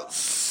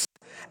Ghost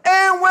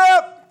and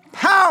with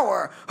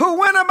power, who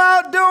went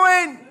about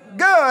doing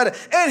good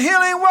and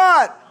healing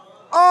what?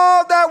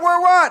 All that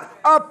were what?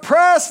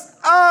 Oppressed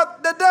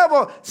of the the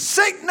devil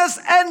sickness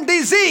and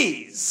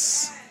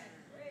disease.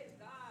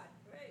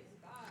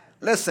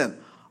 Listen,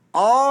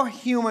 all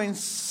human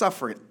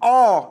suffering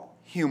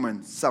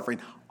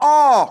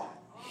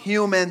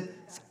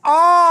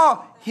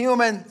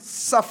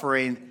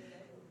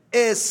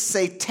is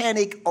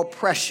satanic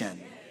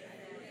oppression.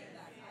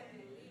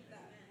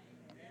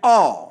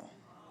 All.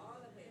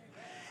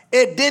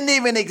 It didn't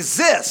even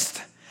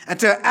exist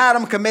until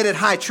Adam committed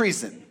high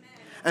treason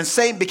and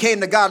Satan became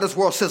the god of this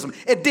world system.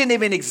 It didn't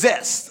even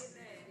exist.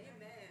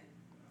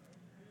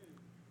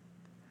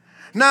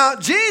 Now,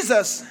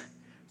 Jesus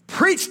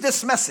preached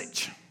this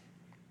message.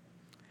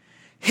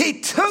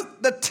 He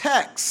took that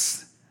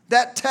text,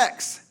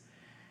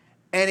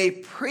 and he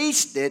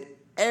preached it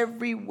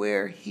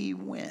everywhere he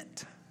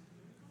went.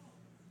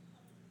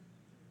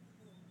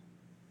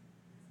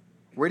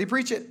 Where did he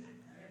preach it?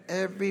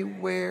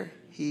 Everywhere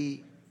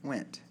he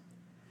went.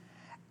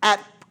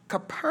 At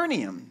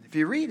Capernaum, if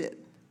you read it,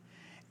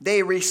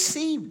 they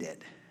received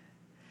it,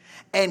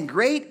 and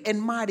great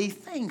and mighty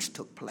things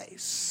took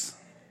place.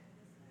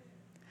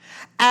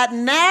 At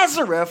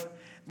Nazareth,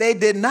 they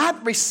did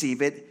not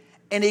receive it,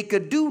 and he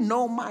could do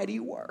no mighty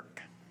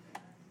work.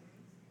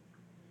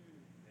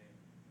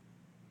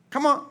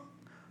 Come on.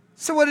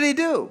 So what did he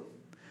do?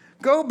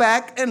 Go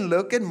back and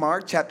look at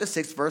Mark chapter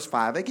 6, verse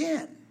 5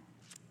 again.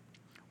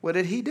 What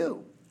did he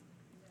do?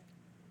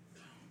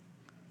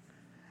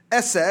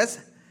 It says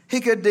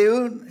he could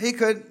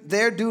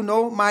there do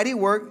no mighty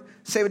work,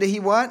 save that he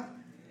what?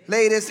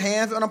 Laid his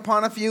hands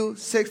upon a few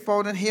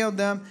sixfold and healed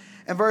them.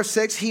 And verse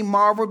 6, he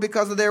marveled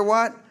because of their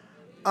what?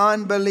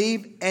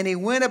 Unbelief. And he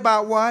went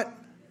about what?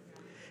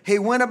 He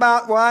went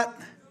about what?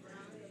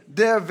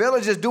 Their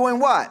villages doing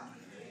what?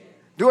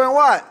 Doing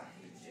what?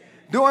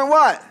 Doing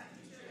what?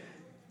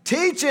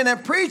 Teaching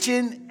and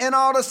preaching in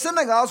all the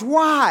synagogues.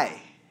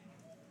 Why?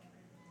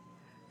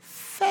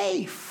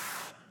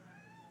 Faith.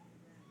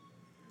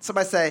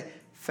 Somebody say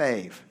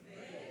faith.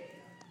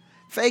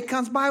 Faith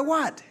comes by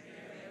what?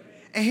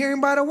 And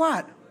hearing by the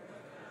what?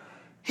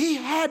 He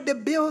had to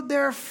build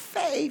their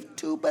faith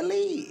to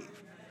believe.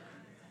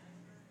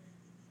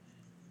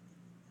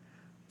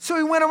 So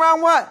he went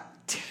around what?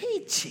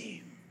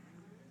 Teaching.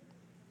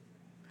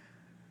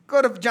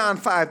 Go to John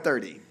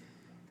 5:30.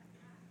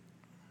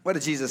 What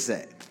did Jesus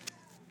say?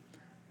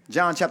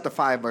 John chapter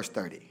 5, verse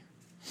 30.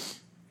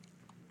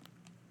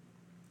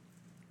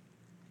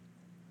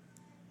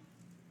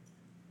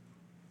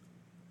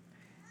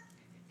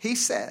 He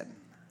said,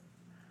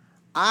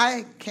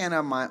 I can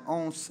of my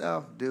own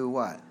self do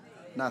what?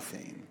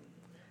 Nothing.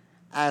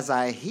 As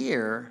I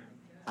hear,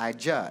 I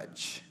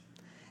judge.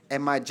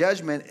 And my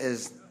judgment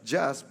is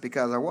just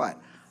because of what?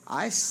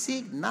 I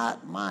seek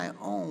not my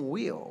own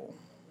will,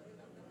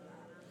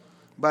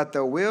 but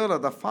the will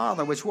of the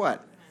Father, which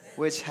what?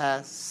 Which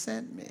has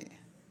sent me.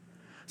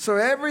 So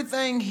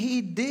everything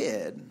he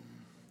did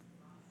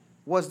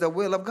was the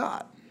will of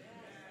God.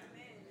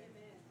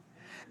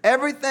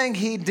 Everything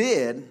he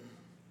did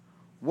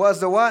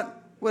was the what?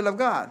 Will of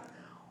God.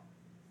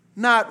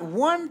 Not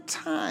one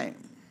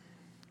time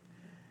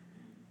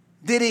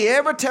did he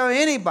ever tell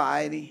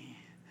anybody,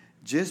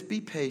 just be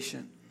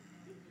patient.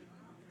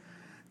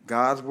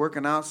 God's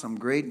working out some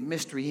great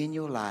mystery in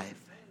your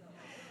life.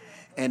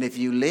 And if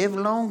you live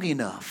long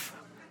enough,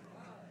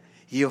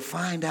 you'll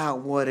find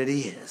out what it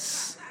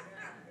is.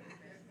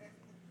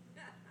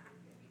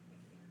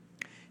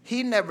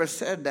 He never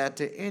said that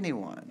to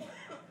anyone.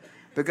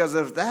 Because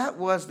if that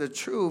was the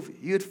truth,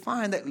 you'd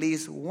find at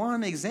least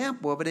one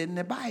example of it in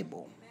the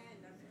Bible.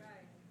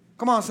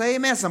 Come on, say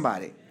amen,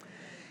 somebody.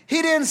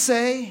 He didn't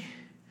say,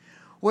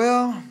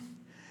 well,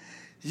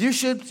 you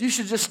should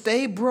just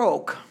stay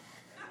broke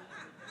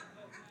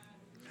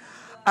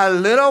a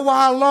little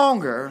while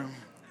longer.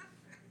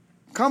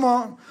 Come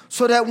on,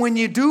 so that when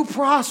you do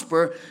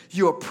prosper,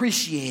 you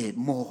appreciate it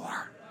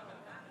more.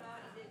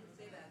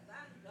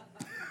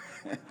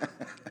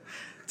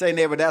 Tell your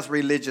neighbor, that's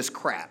religious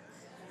crap.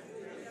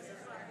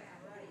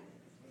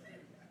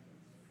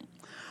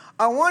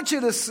 I want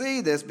you to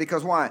see this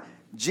because why?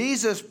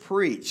 Jesus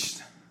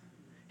preached.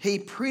 He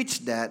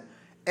preached that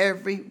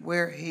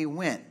everywhere he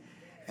went.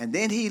 And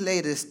then he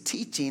laid his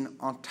teaching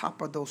on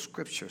top of those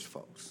scriptures,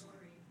 folks.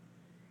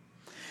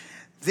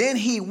 Then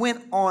he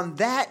went on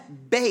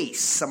that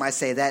base. Somebody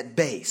say that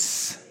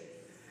base.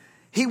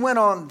 He went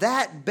on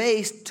that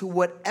base to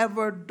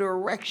whatever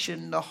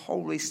direction the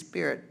Holy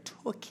Spirit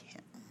took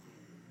him.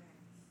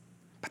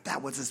 But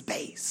that was his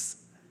base.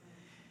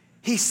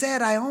 He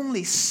said, I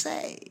only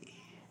say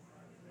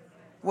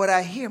what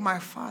I hear my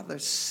Father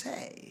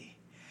say.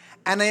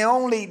 And I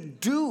only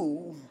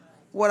do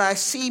what I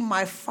see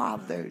my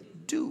Father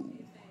do.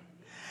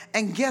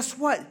 And guess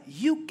what?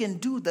 You can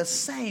do the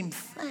same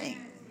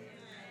thing.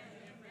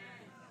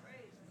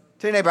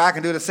 Tell your neighbor, I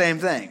can do the same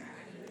thing.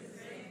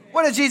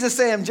 What did Jesus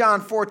say in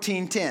John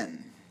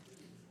 14:10?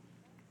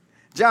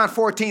 John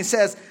 14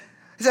 says,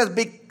 he says,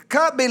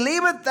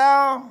 believest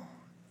thou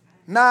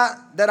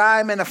not that I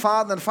am in the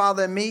Father and the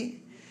Father in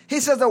me? He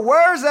says, the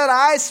words that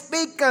I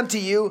speak unto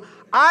you,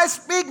 I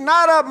speak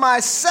not of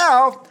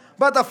myself,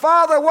 but the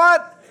Father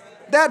what?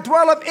 that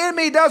dwelleth in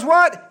me does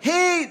what?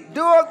 He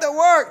doeth the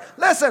work.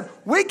 Listen,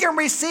 we can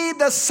receive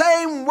the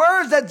same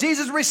words that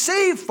Jesus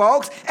received,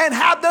 folks, and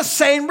have the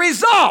same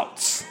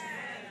results.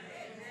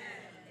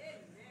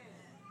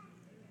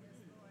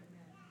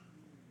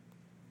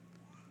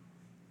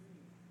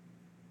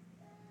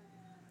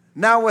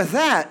 Now with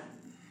that,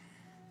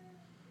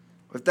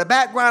 with the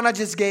background I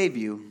just gave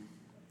you,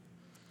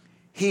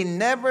 he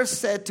never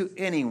said to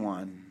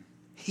anyone,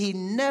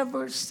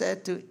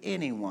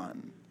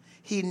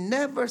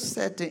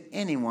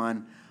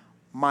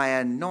 my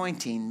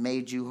anointing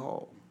made you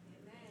whole.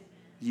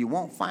 You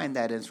won't find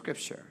that in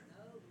Scripture.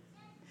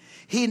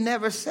 He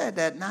never said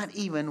that, not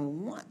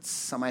even once.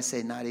 Somebody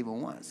say not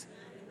even once.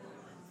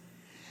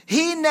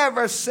 He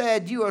never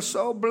said you are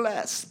so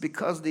blessed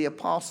because the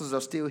apostles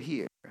are still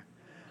here.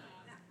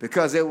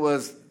 Because it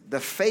was the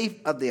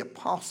faith of the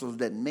apostles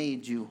that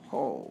made you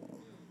whole.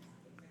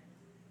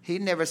 He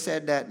never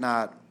said that,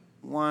 not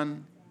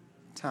one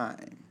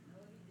time.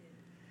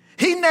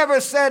 He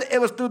never said it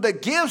was through the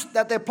gifts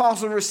that the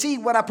apostles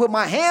received when I put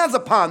my hands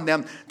upon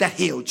them that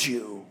healed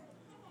you.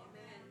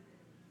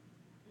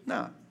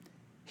 No,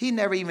 he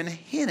never even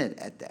hinted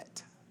at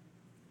that.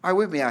 Are you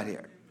with me out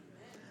here?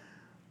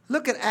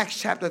 Look at Acts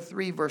chapter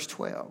 3, verse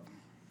 12.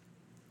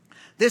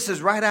 This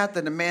is right after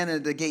the man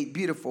at the gate,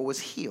 beautiful, was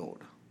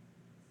healed.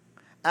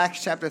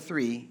 Acts chapter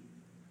 3,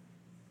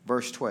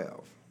 verse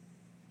 12.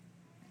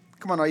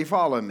 Come on, are you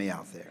following me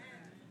out there?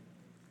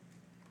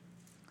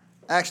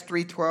 Acts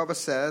 3:12, it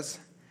says,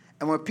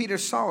 and when Peter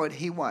saw it,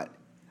 he what?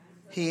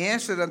 He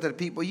answered unto the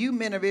people, you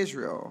men of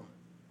Israel,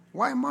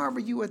 why marvel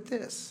you at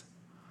this?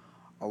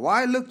 Or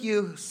why look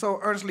you so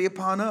earnestly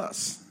upon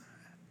us,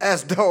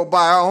 as though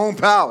by our own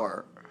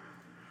power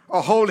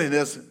or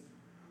holiness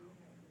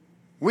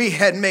we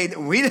had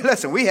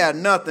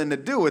nothing to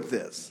do with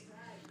this.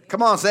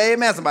 Come on, say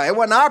amen, somebody. It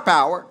wasn't our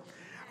power.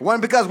 It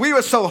wasn't because we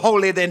were so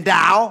holy than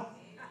thou.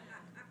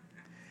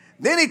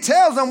 Then he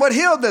tells them what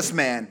healed this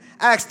man.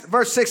 Acts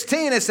verse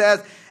 16, it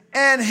says,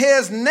 and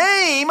his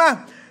name,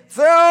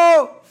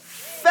 through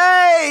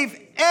faith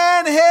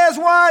in his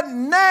what?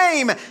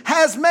 Name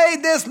has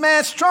made this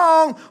man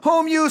strong,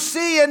 whom you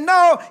see and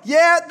know,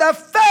 yet the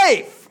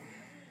faith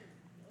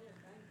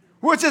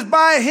which is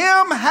by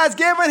him has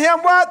given him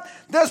what?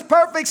 This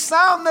perfect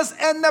soundness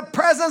in the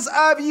presence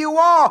of you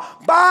all.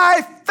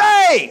 By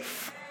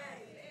faith.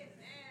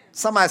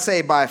 Somebody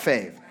say by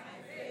faith.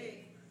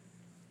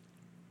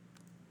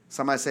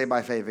 Somebody say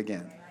by faith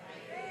again.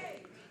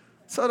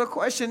 So the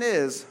question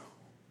is,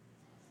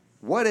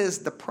 what is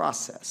the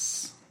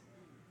process?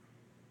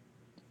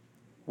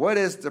 What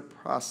is the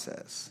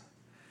process?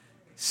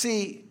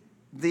 See,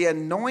 the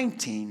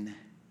anointing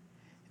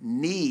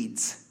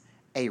needs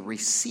a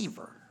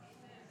receiver.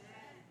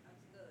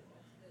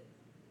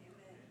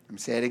 Let me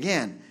say it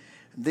again.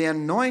 The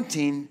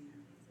anointing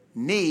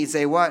needs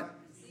a what?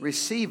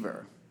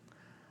 Receiver.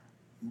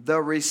 The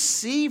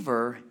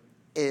receiver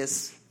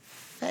is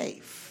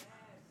faith.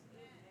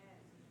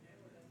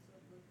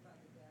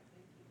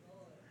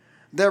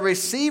 The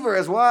receiver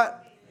is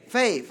what?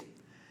 Faith.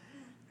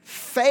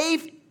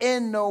 Faith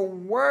in the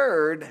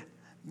word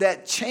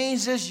that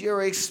changes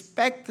your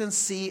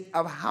expectancy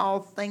of how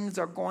things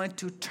are going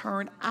to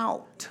turn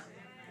out.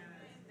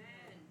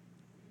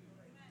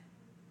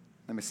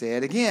 Let me say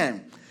it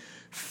again.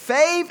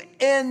 Faith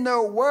in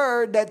the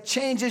word that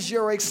changes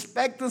your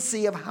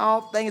expectancy of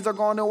how things are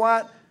going to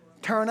what?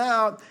 Turn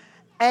out.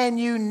 And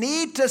you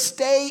need to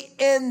stay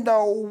in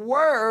the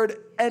word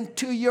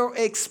until your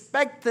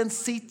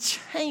expectancy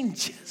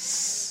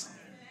changes.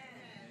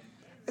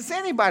 Is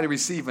anybody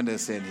receiving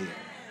this in here?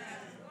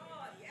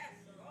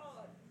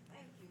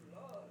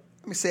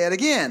 Let me say it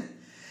again.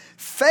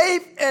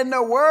 Faith in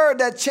the word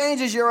that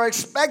changes your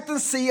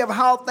expectancy of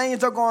how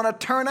things are going to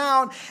turn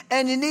out.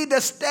 And you need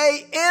to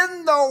stay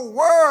in the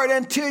word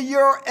until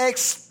your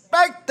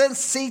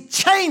expectancy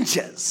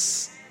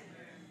changes.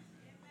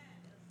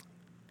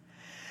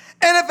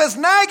 And if it's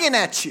nagging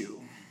at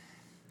you,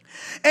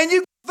 and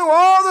you go through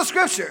all the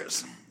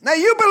scriptures, now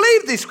you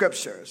believe these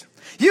scriptures.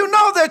 You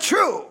know they're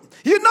true.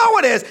 You know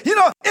it is. You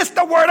know it's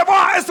the word of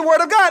God. It's the word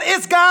of God.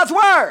 It's God's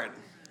word.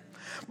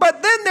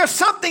 But then there's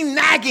something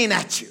nagging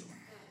at you.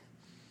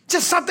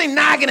 Just something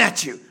nagging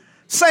at you,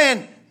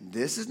 saying,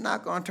 this is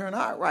not going to turn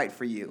out right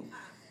for you.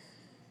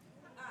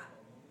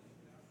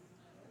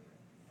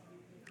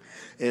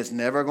 It's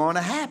never going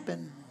to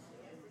happen.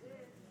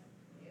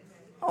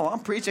 Oh,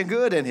 I'm preaching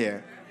good in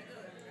here.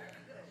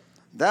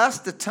 That's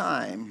the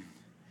time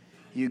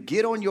you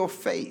get on your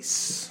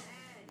face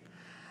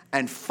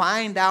and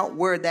find out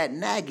where that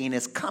nagging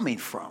is coming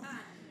from.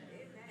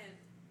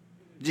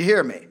 Did you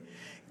hear me?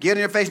 Get on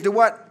your face and do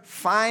what?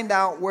 Find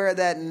out where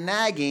that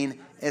nagging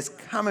is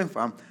coming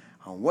from.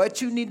 And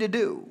what you need to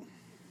do,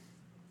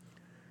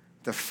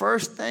 the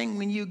first thing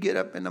when you get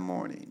up in the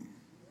morning,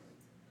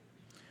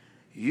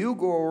 you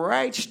go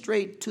right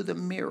straight to the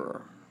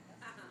mirror.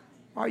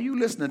 Are you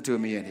listening to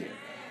me in here?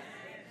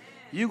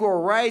 You go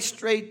right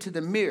straight to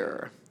the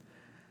mirror.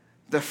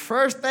 The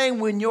first thing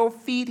when your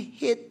feet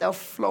hit the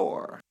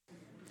floor,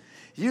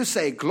 You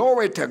say,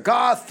 glory to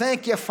God.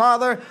 Thank you,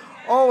 Father.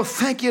 Oh,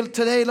 thank you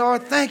today,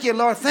 Lord. Thank you,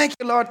 Lord. Thank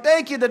you, Lord.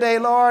 Thank you today,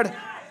 Lord.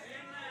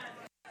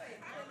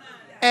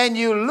 And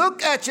you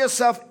look at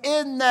yourself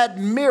in that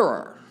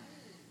mirror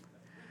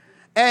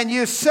and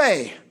you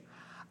say,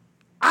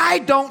 I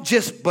don't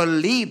just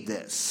believe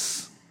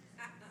this.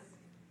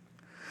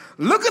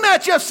 Looking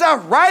at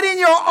yourself right in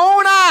your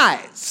own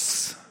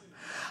eyes,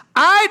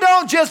 I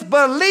don't just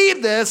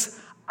believe this,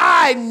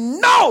 I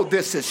know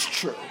this is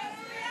true.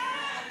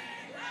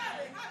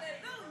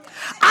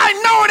 I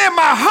know it in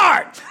my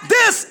heart.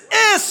 This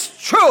is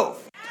truth.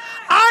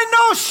 I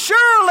know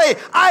surely,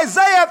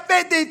 Isaiah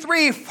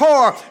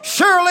 53:4,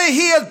 surely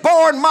he has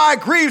borne my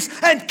griefs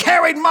and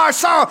carried my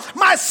sorrow,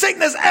 my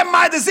sickness and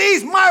my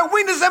disease, my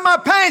weakness and my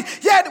pain.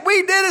 Yet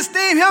we did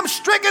esteem him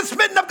stricken,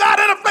 smitten of God,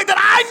 and afflicted.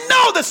 I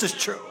know this is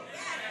true.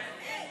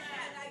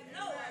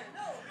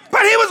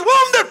 But he was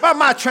wounded for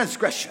my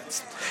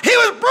transgressions. He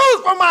was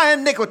bruised for my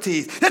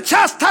iniquities. The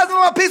chastisement of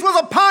my peace was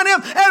upon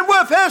him, and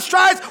with his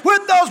stripes,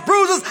 with those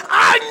bruises,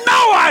 I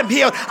know I'm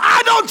healed.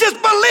 I don't just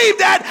believe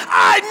that,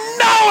 I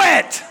know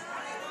it.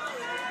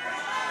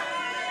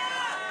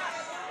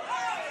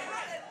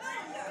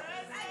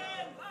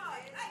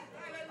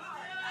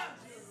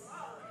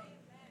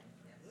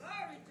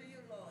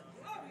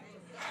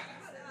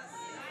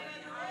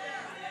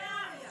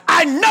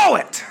 I know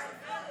it.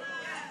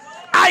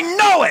 I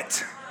know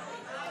it.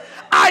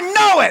 I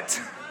know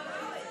it.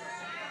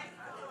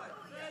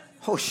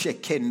 Oh,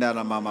 shit,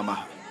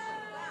 mama.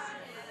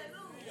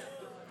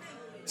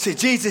 See,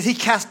 Jesus, he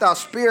cast out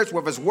spirits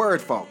with his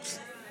word, folks.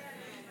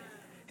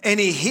 And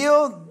he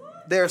healed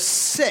their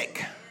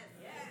sick.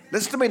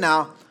 Listen to me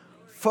now.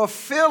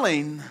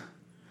 Fulfilling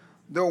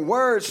the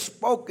words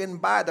spoken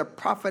by the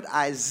prophet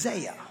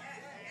Isaiah.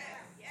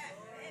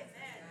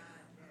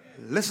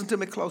 Listen to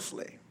me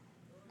closely.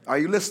 Are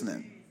you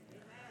listening?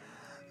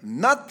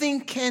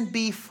 Nothing can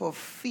be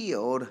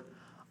fulfilled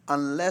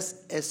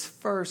unless it's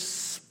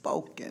first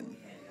spoken.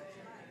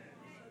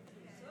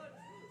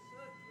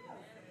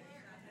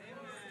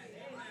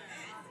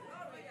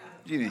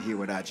 You didn't hear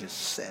what I just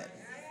said.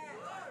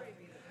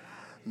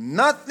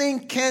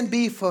 Nothing can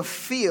be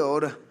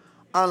fulfilled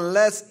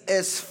unless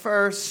it's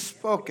first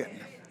spoken.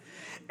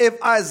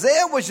 If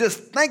Isaiah was just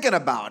thinking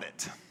about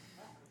it,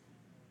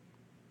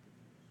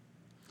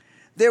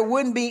 there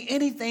wouldn't be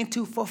anything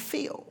to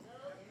fulfill.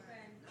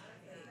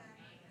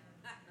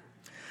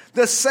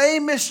 The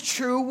same is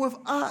true with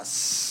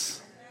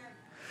us.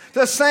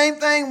 The same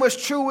thing was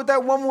true with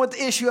that woman with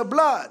the issue of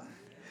blood.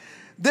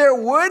 There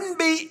wouldn't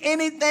be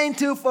anything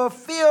to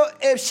fulfill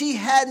if she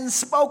hadn't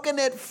spoken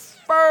it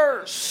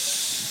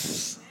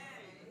first.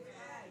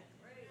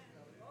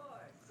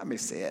 Let me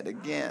say it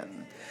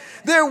again.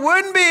 There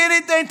wouldn't be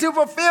anything to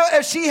fulfill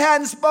if she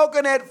hadn't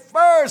spoken it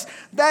first,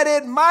 that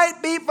it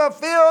might be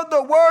fulfilled,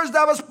 the words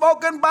that were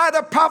spoken by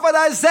the prophet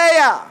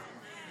Isaiah.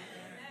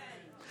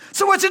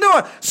 So what you're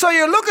doing? So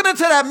you're looking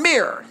into that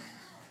mirror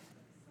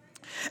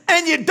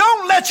and you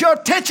don't let your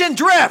attention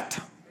drift.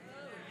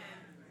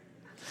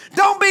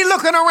 Don't be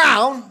looking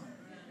around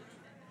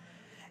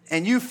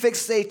and you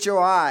fixate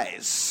your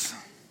eyes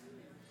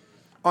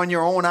on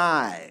your own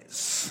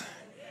eyes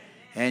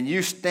and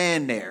you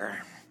stand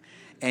there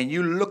and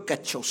you look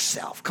at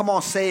yourself. Come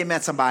on, say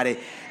amen, somebody.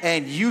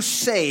 And you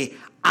say,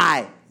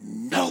 I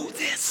know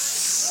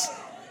this.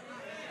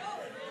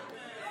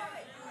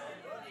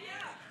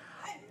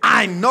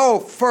 I know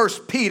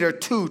 1 Peter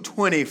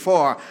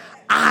 2:24.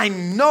 I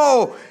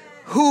know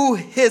who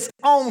his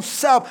own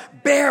self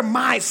bare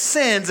my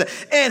sins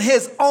in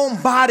his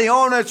own body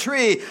on a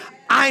tree.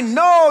 I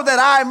know that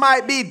I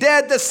might be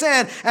dead to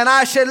sin and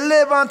I should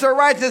live unto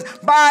righteousness,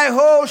 by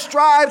whose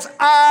stripes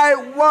I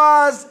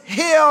was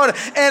healed.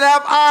 And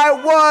if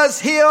I was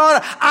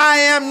healed, I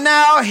am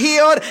now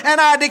healed,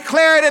 and I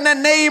declare it in the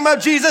name of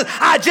Jesus.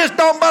 I just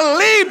don't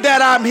believe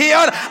that I'm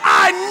healed.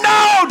 I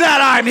know that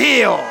I'm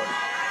healed.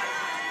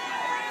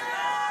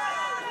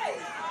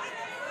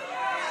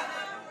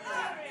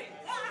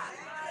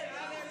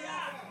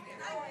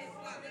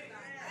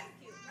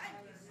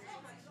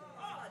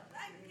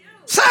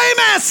 Say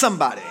amen,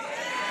 somebody.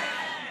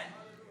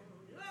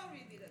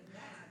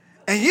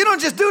 And you don't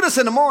just do this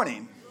in the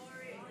morning.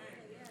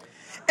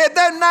 If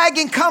that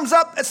nagging comes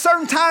up at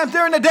certain times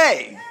during the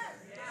day,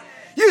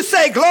 you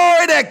say,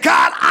 glory to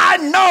God, I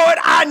know it,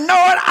 I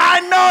know it, I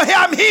know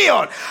I'm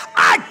healed.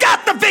 I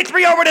got the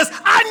victory over this.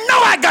 I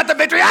know I got the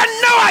victory. I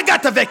know I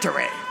got the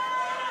victory.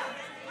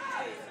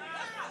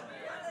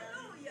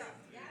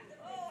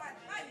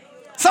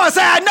 Someone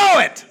say, I know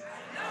it.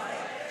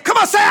 Come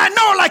on, say, I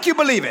know it like you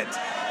believe it.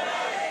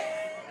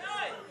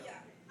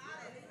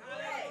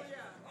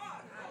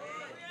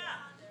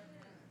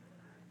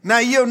 Now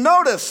you'll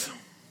notice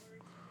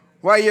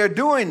while you're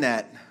doing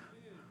that,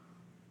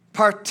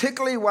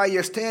 particularly while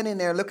you're standing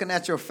there looking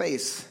at your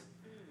face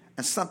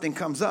and something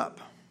comes up,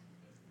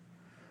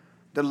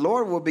 the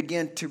Lord will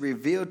begin to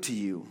reveal to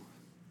you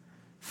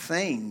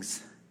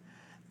things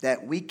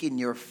that weaken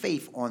your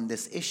faith on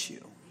this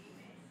issue.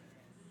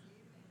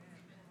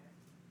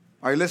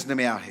 Are you listening to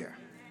me out here?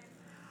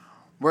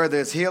 whether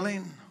it's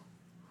healing,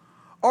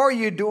 or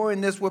you're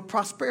doing this with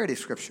prosperity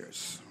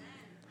scriptures.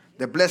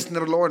 The blessing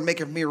of the Lord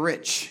maketh me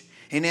rich,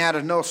 and he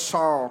addeth no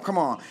sorrow. Come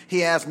on. He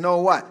has no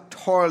what?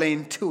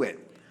 Toiling to it.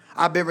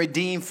 I've been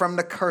redeemed from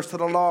the curse of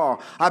the law.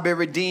 I've been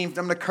redeemed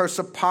from the curse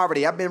of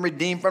poverty. I've been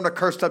redeemed from the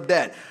curse of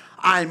debt.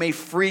 I'm a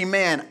free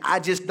man. I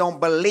just don't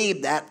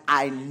believe that.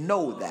 I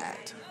know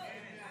that.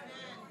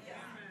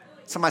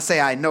 Somebody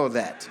say, I know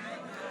that.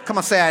 Come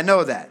on, say, I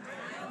know that.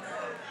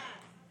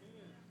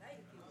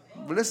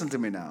 But listen to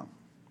me now.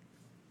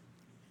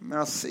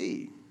 Now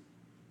see,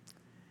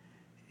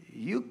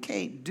 you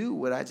can't do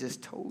what I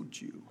just told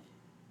you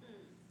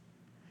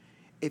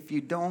if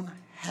you don't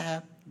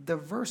have the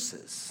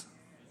verses.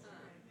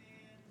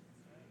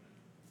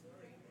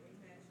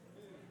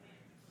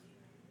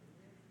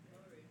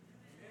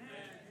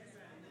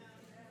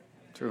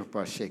 Let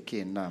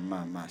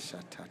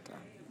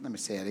me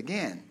say it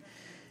again.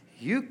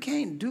 You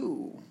can't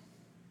do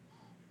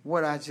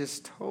what I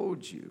just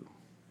told you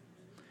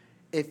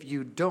if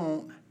you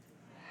don't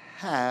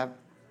have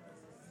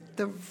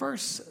the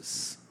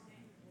verses.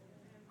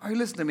 Are you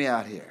listening to me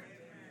out here?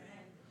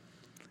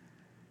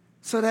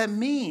 So that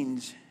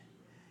means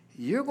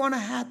you're going to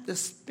have to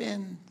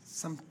spend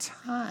some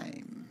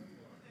time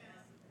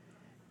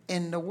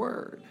in the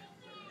Word.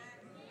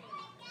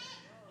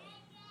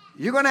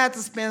 You're going to have to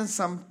spend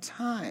some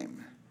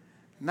time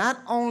not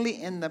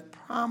only in the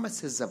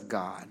promises of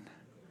God,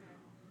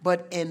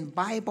 but in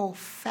Bible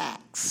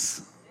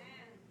facts.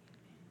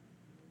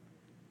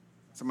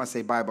 Somebody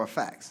say Bible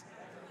facts.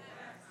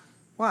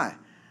 Why?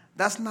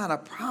 That's not a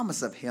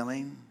promise of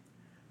healing.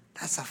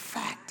 That's a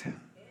fact.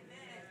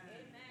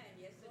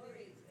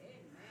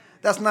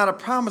 That's not a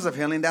promise of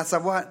healing. That's a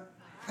what?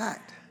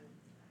 Fact.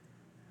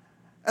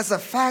 That's a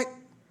fact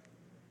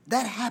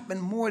that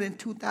happened more than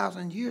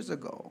 2,000 years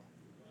ago.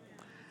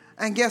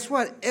 And guess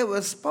what? It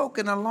was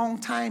spoken a long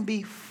time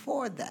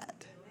before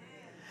that.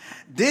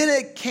 Then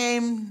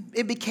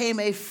it became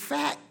a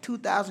fact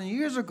 2,000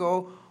 years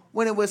ago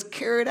when it was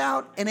carried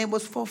out and it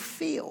was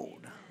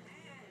fulfilled.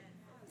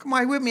 Come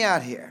on, with me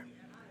out here.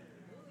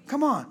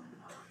 Come on.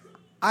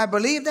 I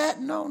believe that?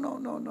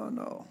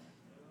 No.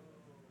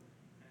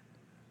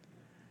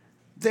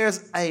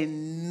 There's a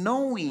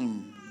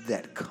knowing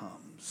that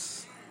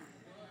comes.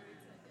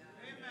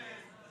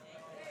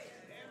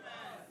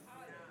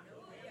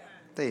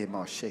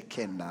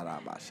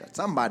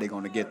 Somebody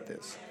going to get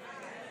this.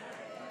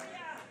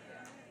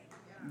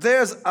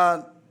 There's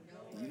a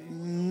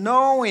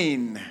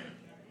knowing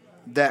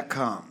that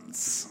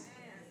comes.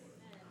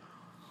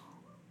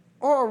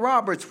 Or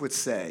Roberts would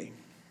say,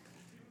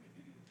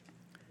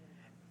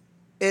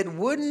 it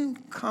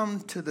wouldn't come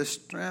to the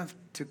strength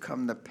to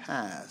come to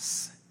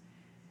pass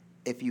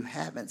if you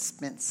haven't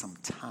spent some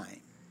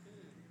time.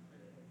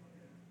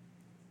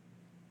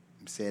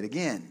 Say it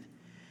again.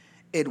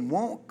 It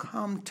won't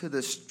come to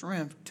the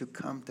strength to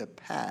come to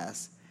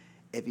pass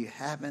if you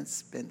haven't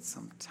spent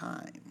some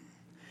time.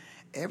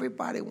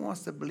 Everybody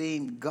wants to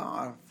blame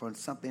God for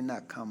something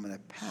not coming to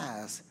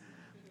pass,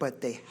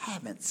 but they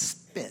haven't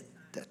spent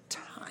the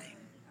time.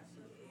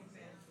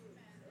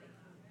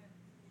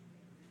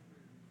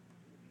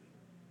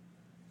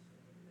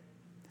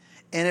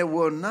 And it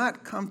will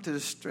not come to the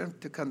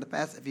strength to come to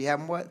pass if you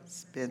haven't what?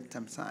 Spent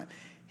some time.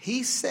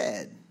 He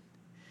said,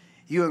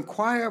 you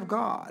inquire of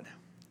God.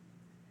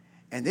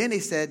 And then he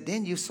said,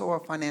 then you sow a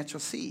financial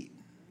seed.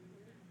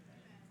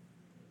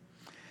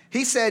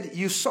 He said,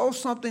 you sow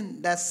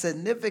something that's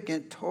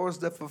significant towards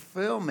the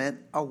fulfillment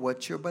of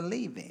what you're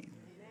believing.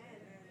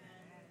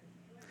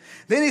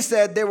 Then he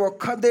said, there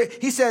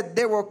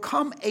will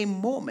come a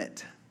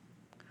moment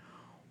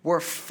where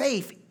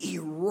faith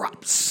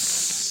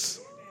erupts.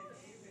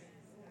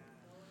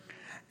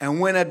 And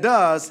when it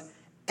does,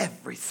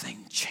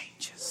 everything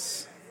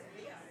changes.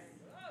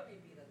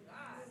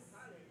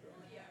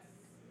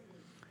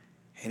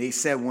 And he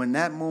said, when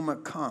that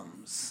moment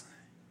comes,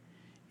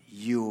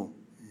 you'll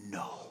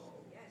know.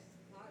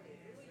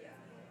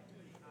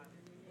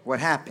 What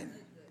happened?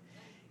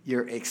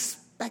 Your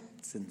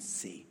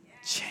expectancy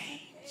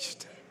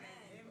changed.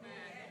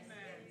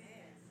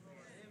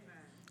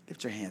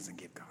 Lift your hands and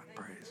give God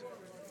praise.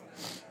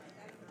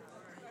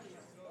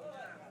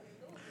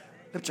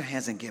 Lift your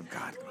hands and give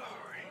God glory.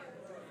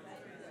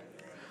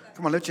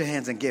 Come on, lift your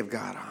hands and give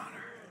God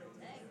honor.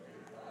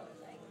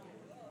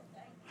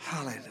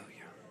 Hallelujah.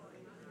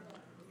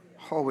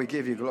 Oh, we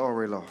give you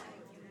glory, Lord.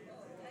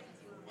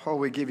 Oh,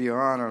 we give you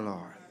honor,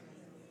 Lord.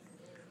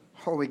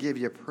 Oh, we give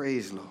you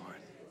praise, Lord.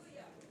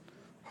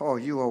 Oh,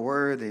 you are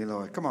worthy,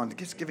 Lord. Come on,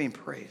 just give him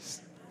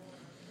praise.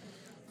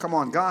 Come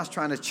on, God's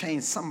trying to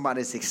change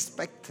somebody's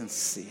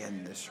expectancy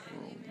in this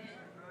room.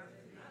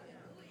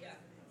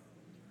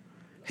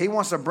 He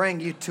wants to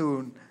bring you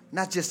to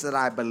not just that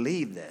I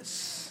believe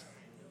this.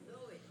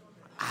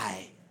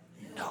 I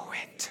know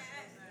it.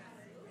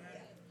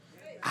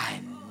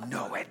 I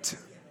know it.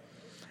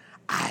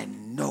 I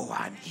know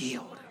I'm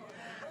healed.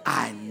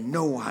 I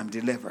know I'm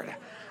delivered.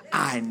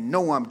 I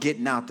know I'm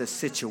getting out this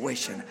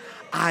situation.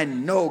 I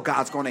know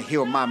God's going to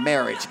heal my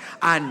marriage.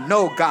 I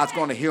know God's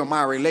going to heal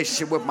my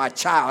relationship with my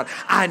child.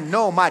 I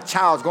know my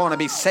child's going to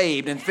be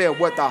saved and filled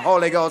with the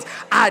Holy Ghost.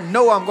 I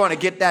know I'm going to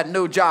get that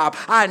new job.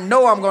 I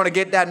know I'm going to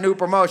get that new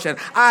promotion.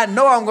 I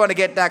know I'm going to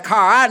get that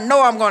car. I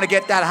know I'm going to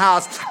get that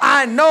house.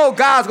 I know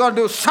God's going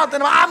to do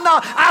something.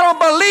 I don't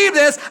believe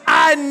this.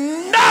 I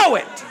know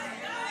it.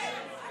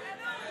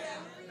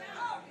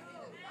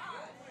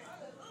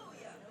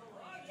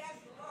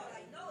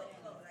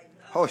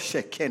 Oh,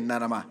 shit, I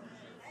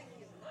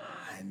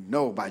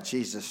know by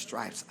Jesus'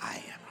 stripes I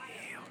am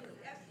healed.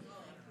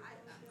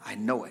 I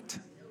know it.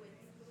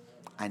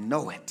 I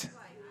know it.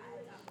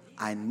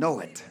 I know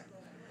it.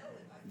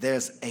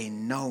 There's a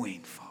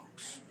knowing,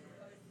 folks.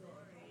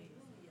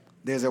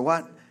 There's a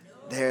what?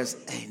 There's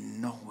a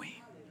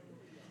knowing.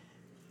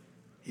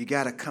 You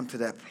got to come to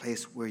that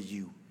place where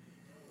you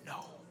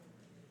know.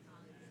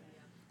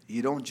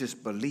 You don't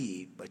just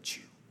believe, but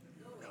you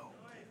know.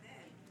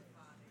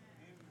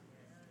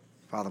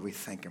 Father, we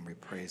thank and we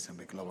praise and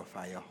we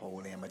glorify your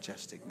holy and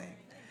majestic name.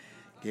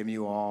 Give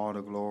you all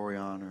the glory,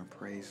 honor, and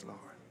praise, Lord.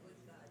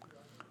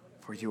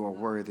 For you are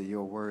worthy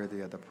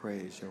of the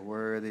praise. You're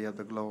worthy of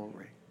the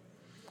glory.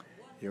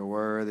 You're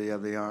worthy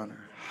of the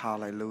honor.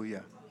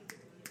 Hallelujah.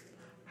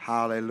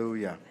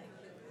 Hallelujah.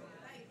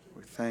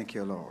 We thank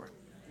you, Lord.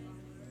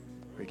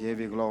 We give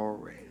you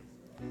glory.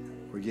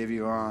 We give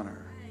you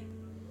honor.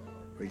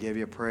 We give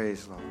you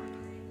praise, Lord.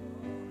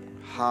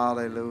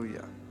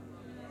 Hallelujah.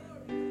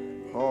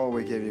 Oh,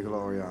 we give you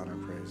glory, honor,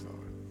 and praise,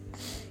 Lord.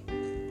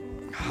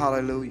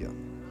 Hallelujah.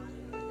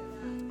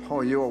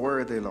 Oh, you are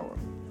worthy, Lord.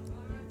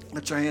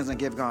 Lift your hands and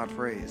give God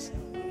praise.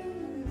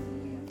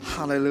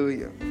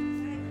 Hallelujah.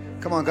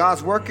 Come on,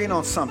 God's working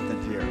on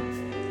something here.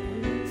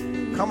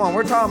 Come on,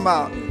 we're talking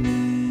about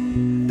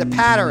the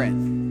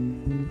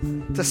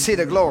pattern to see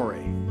the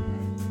glory.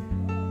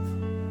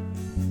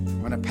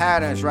 When the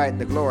pattern is right,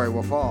 the glory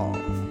will fall.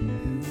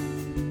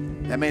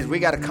 That means we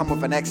got to come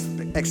with an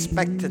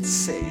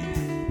expectancy.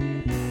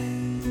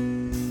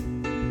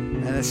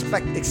 An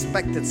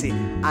expectancy.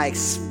 I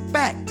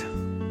expect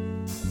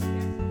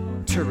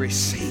to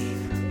receive.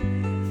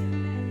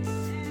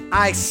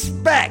 I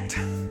expect.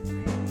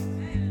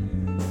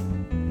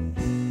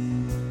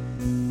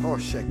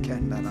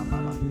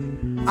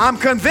 I'm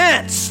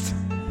convinced.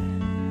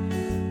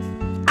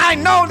 I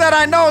know that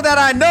I know that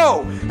I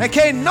know. And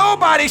can't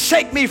nobody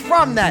shake me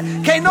from that.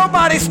 Can't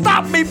nobody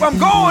stop me from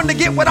going to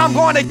get what I'm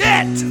going to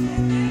get.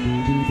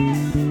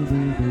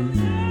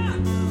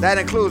 That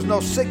includes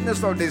no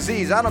sickness or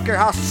disease. I don't care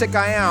how sick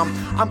I am.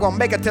 I'm going to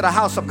make it to the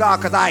house of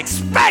God because I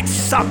expect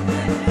something.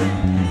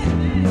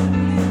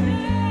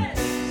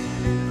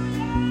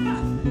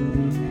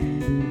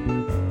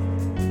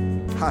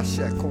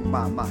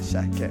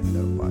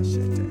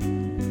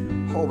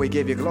 Oh, we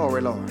give you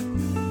glory, Lord.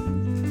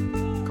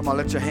 Come on,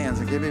 lift your hands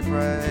and give me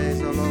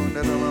praise.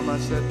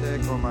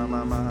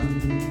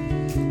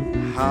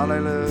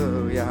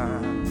 Hallelujah.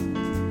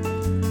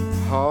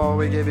 Oh,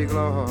 we give you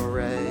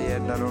glory.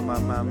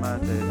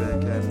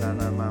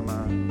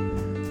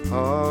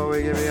 Oh,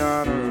 we give you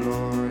honor,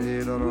 Lord.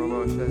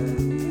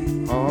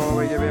 Oh,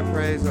 we give you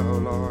praise, oh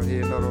Lord.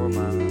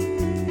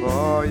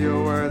 Oh,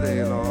 you're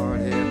worthy,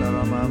 Lord.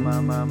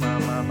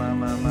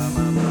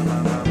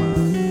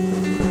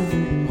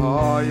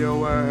 Oh, you're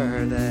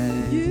worthy.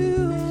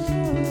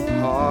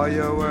 Oh,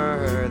 you're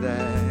worthy.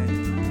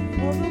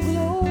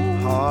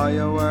 Oh,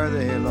 you're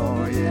worthy,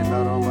 Lord. You're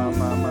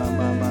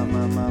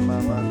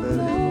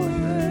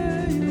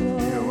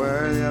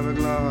worthy of the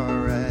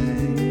glory.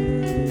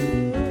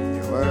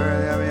 You're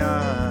worthy of the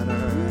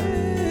honor.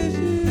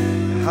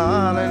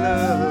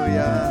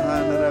 Hallelujah.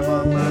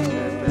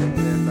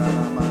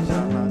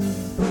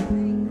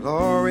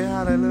 Glory,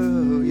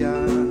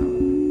 hallelujah.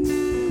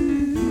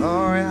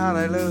 Glory,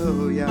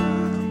 hallelujah.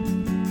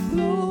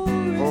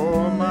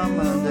 Oh,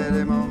 mama,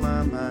 daddy,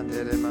 mama,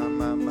 daddy,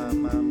 mama, mama,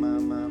 mama,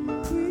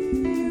 mama.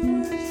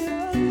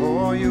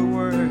 Oh, you're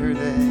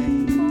worthy.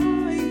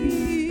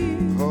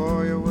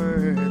 Oh, you're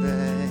worthy.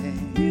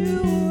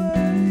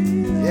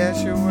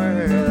 Yes, you're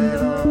worthy,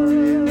 Lord.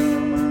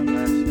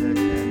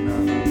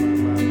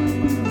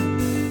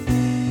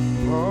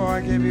 Oh,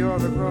 I give you all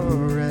the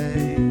glory. I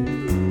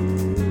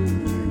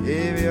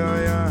give you all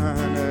the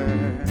honor.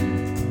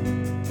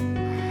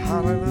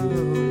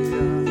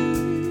 Hallelujah.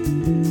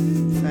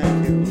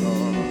 Thank you,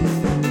 Lord.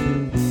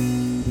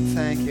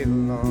 Thank you,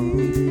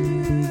 Lord.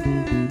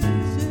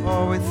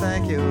 Oh, we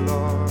thank you,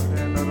 Lord.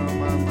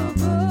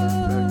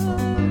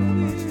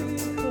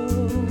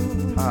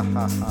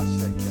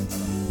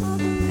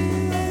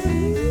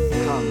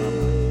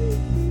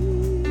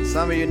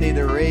 Some of you need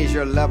to raise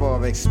your level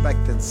of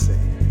expectancy.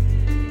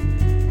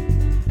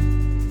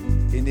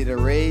 You need to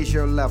raise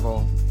your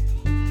level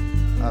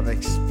of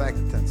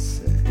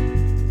expectancy.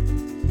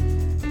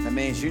 That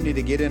means you need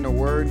to get in the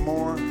Word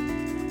more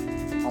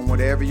on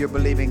whatever you're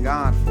believing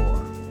God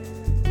for.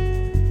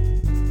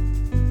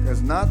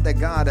 Because not that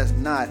God has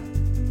not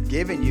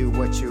given you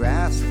what you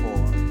asked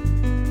for.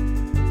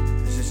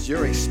 It's just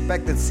your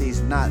expectancy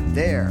is not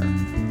there.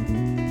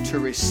 to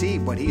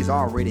receive what he's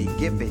already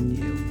given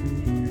you.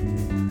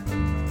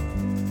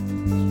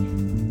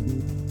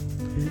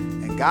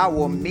 And God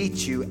will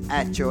meet you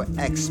at your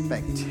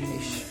expectation.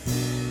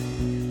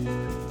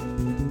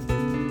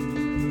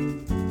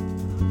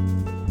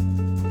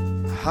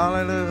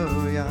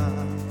 Hallelujah.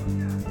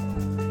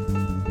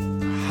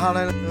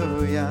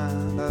 Hallelujah.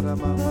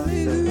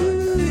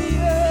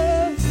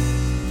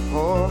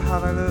 Oh,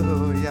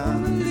 hallelujah.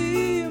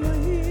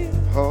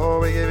 Oh,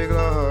 we give you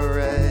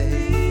glory.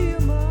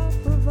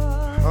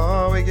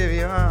 Oh, we give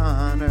you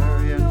honor.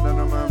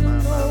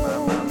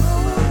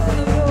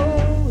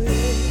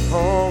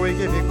 Oh, we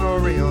give you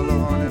glory, oh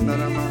Lord.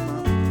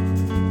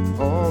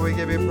 Oh, we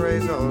give you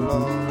praise, oh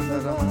Lord.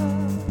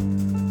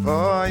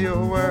 Oh,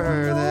 you're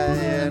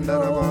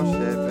worthy.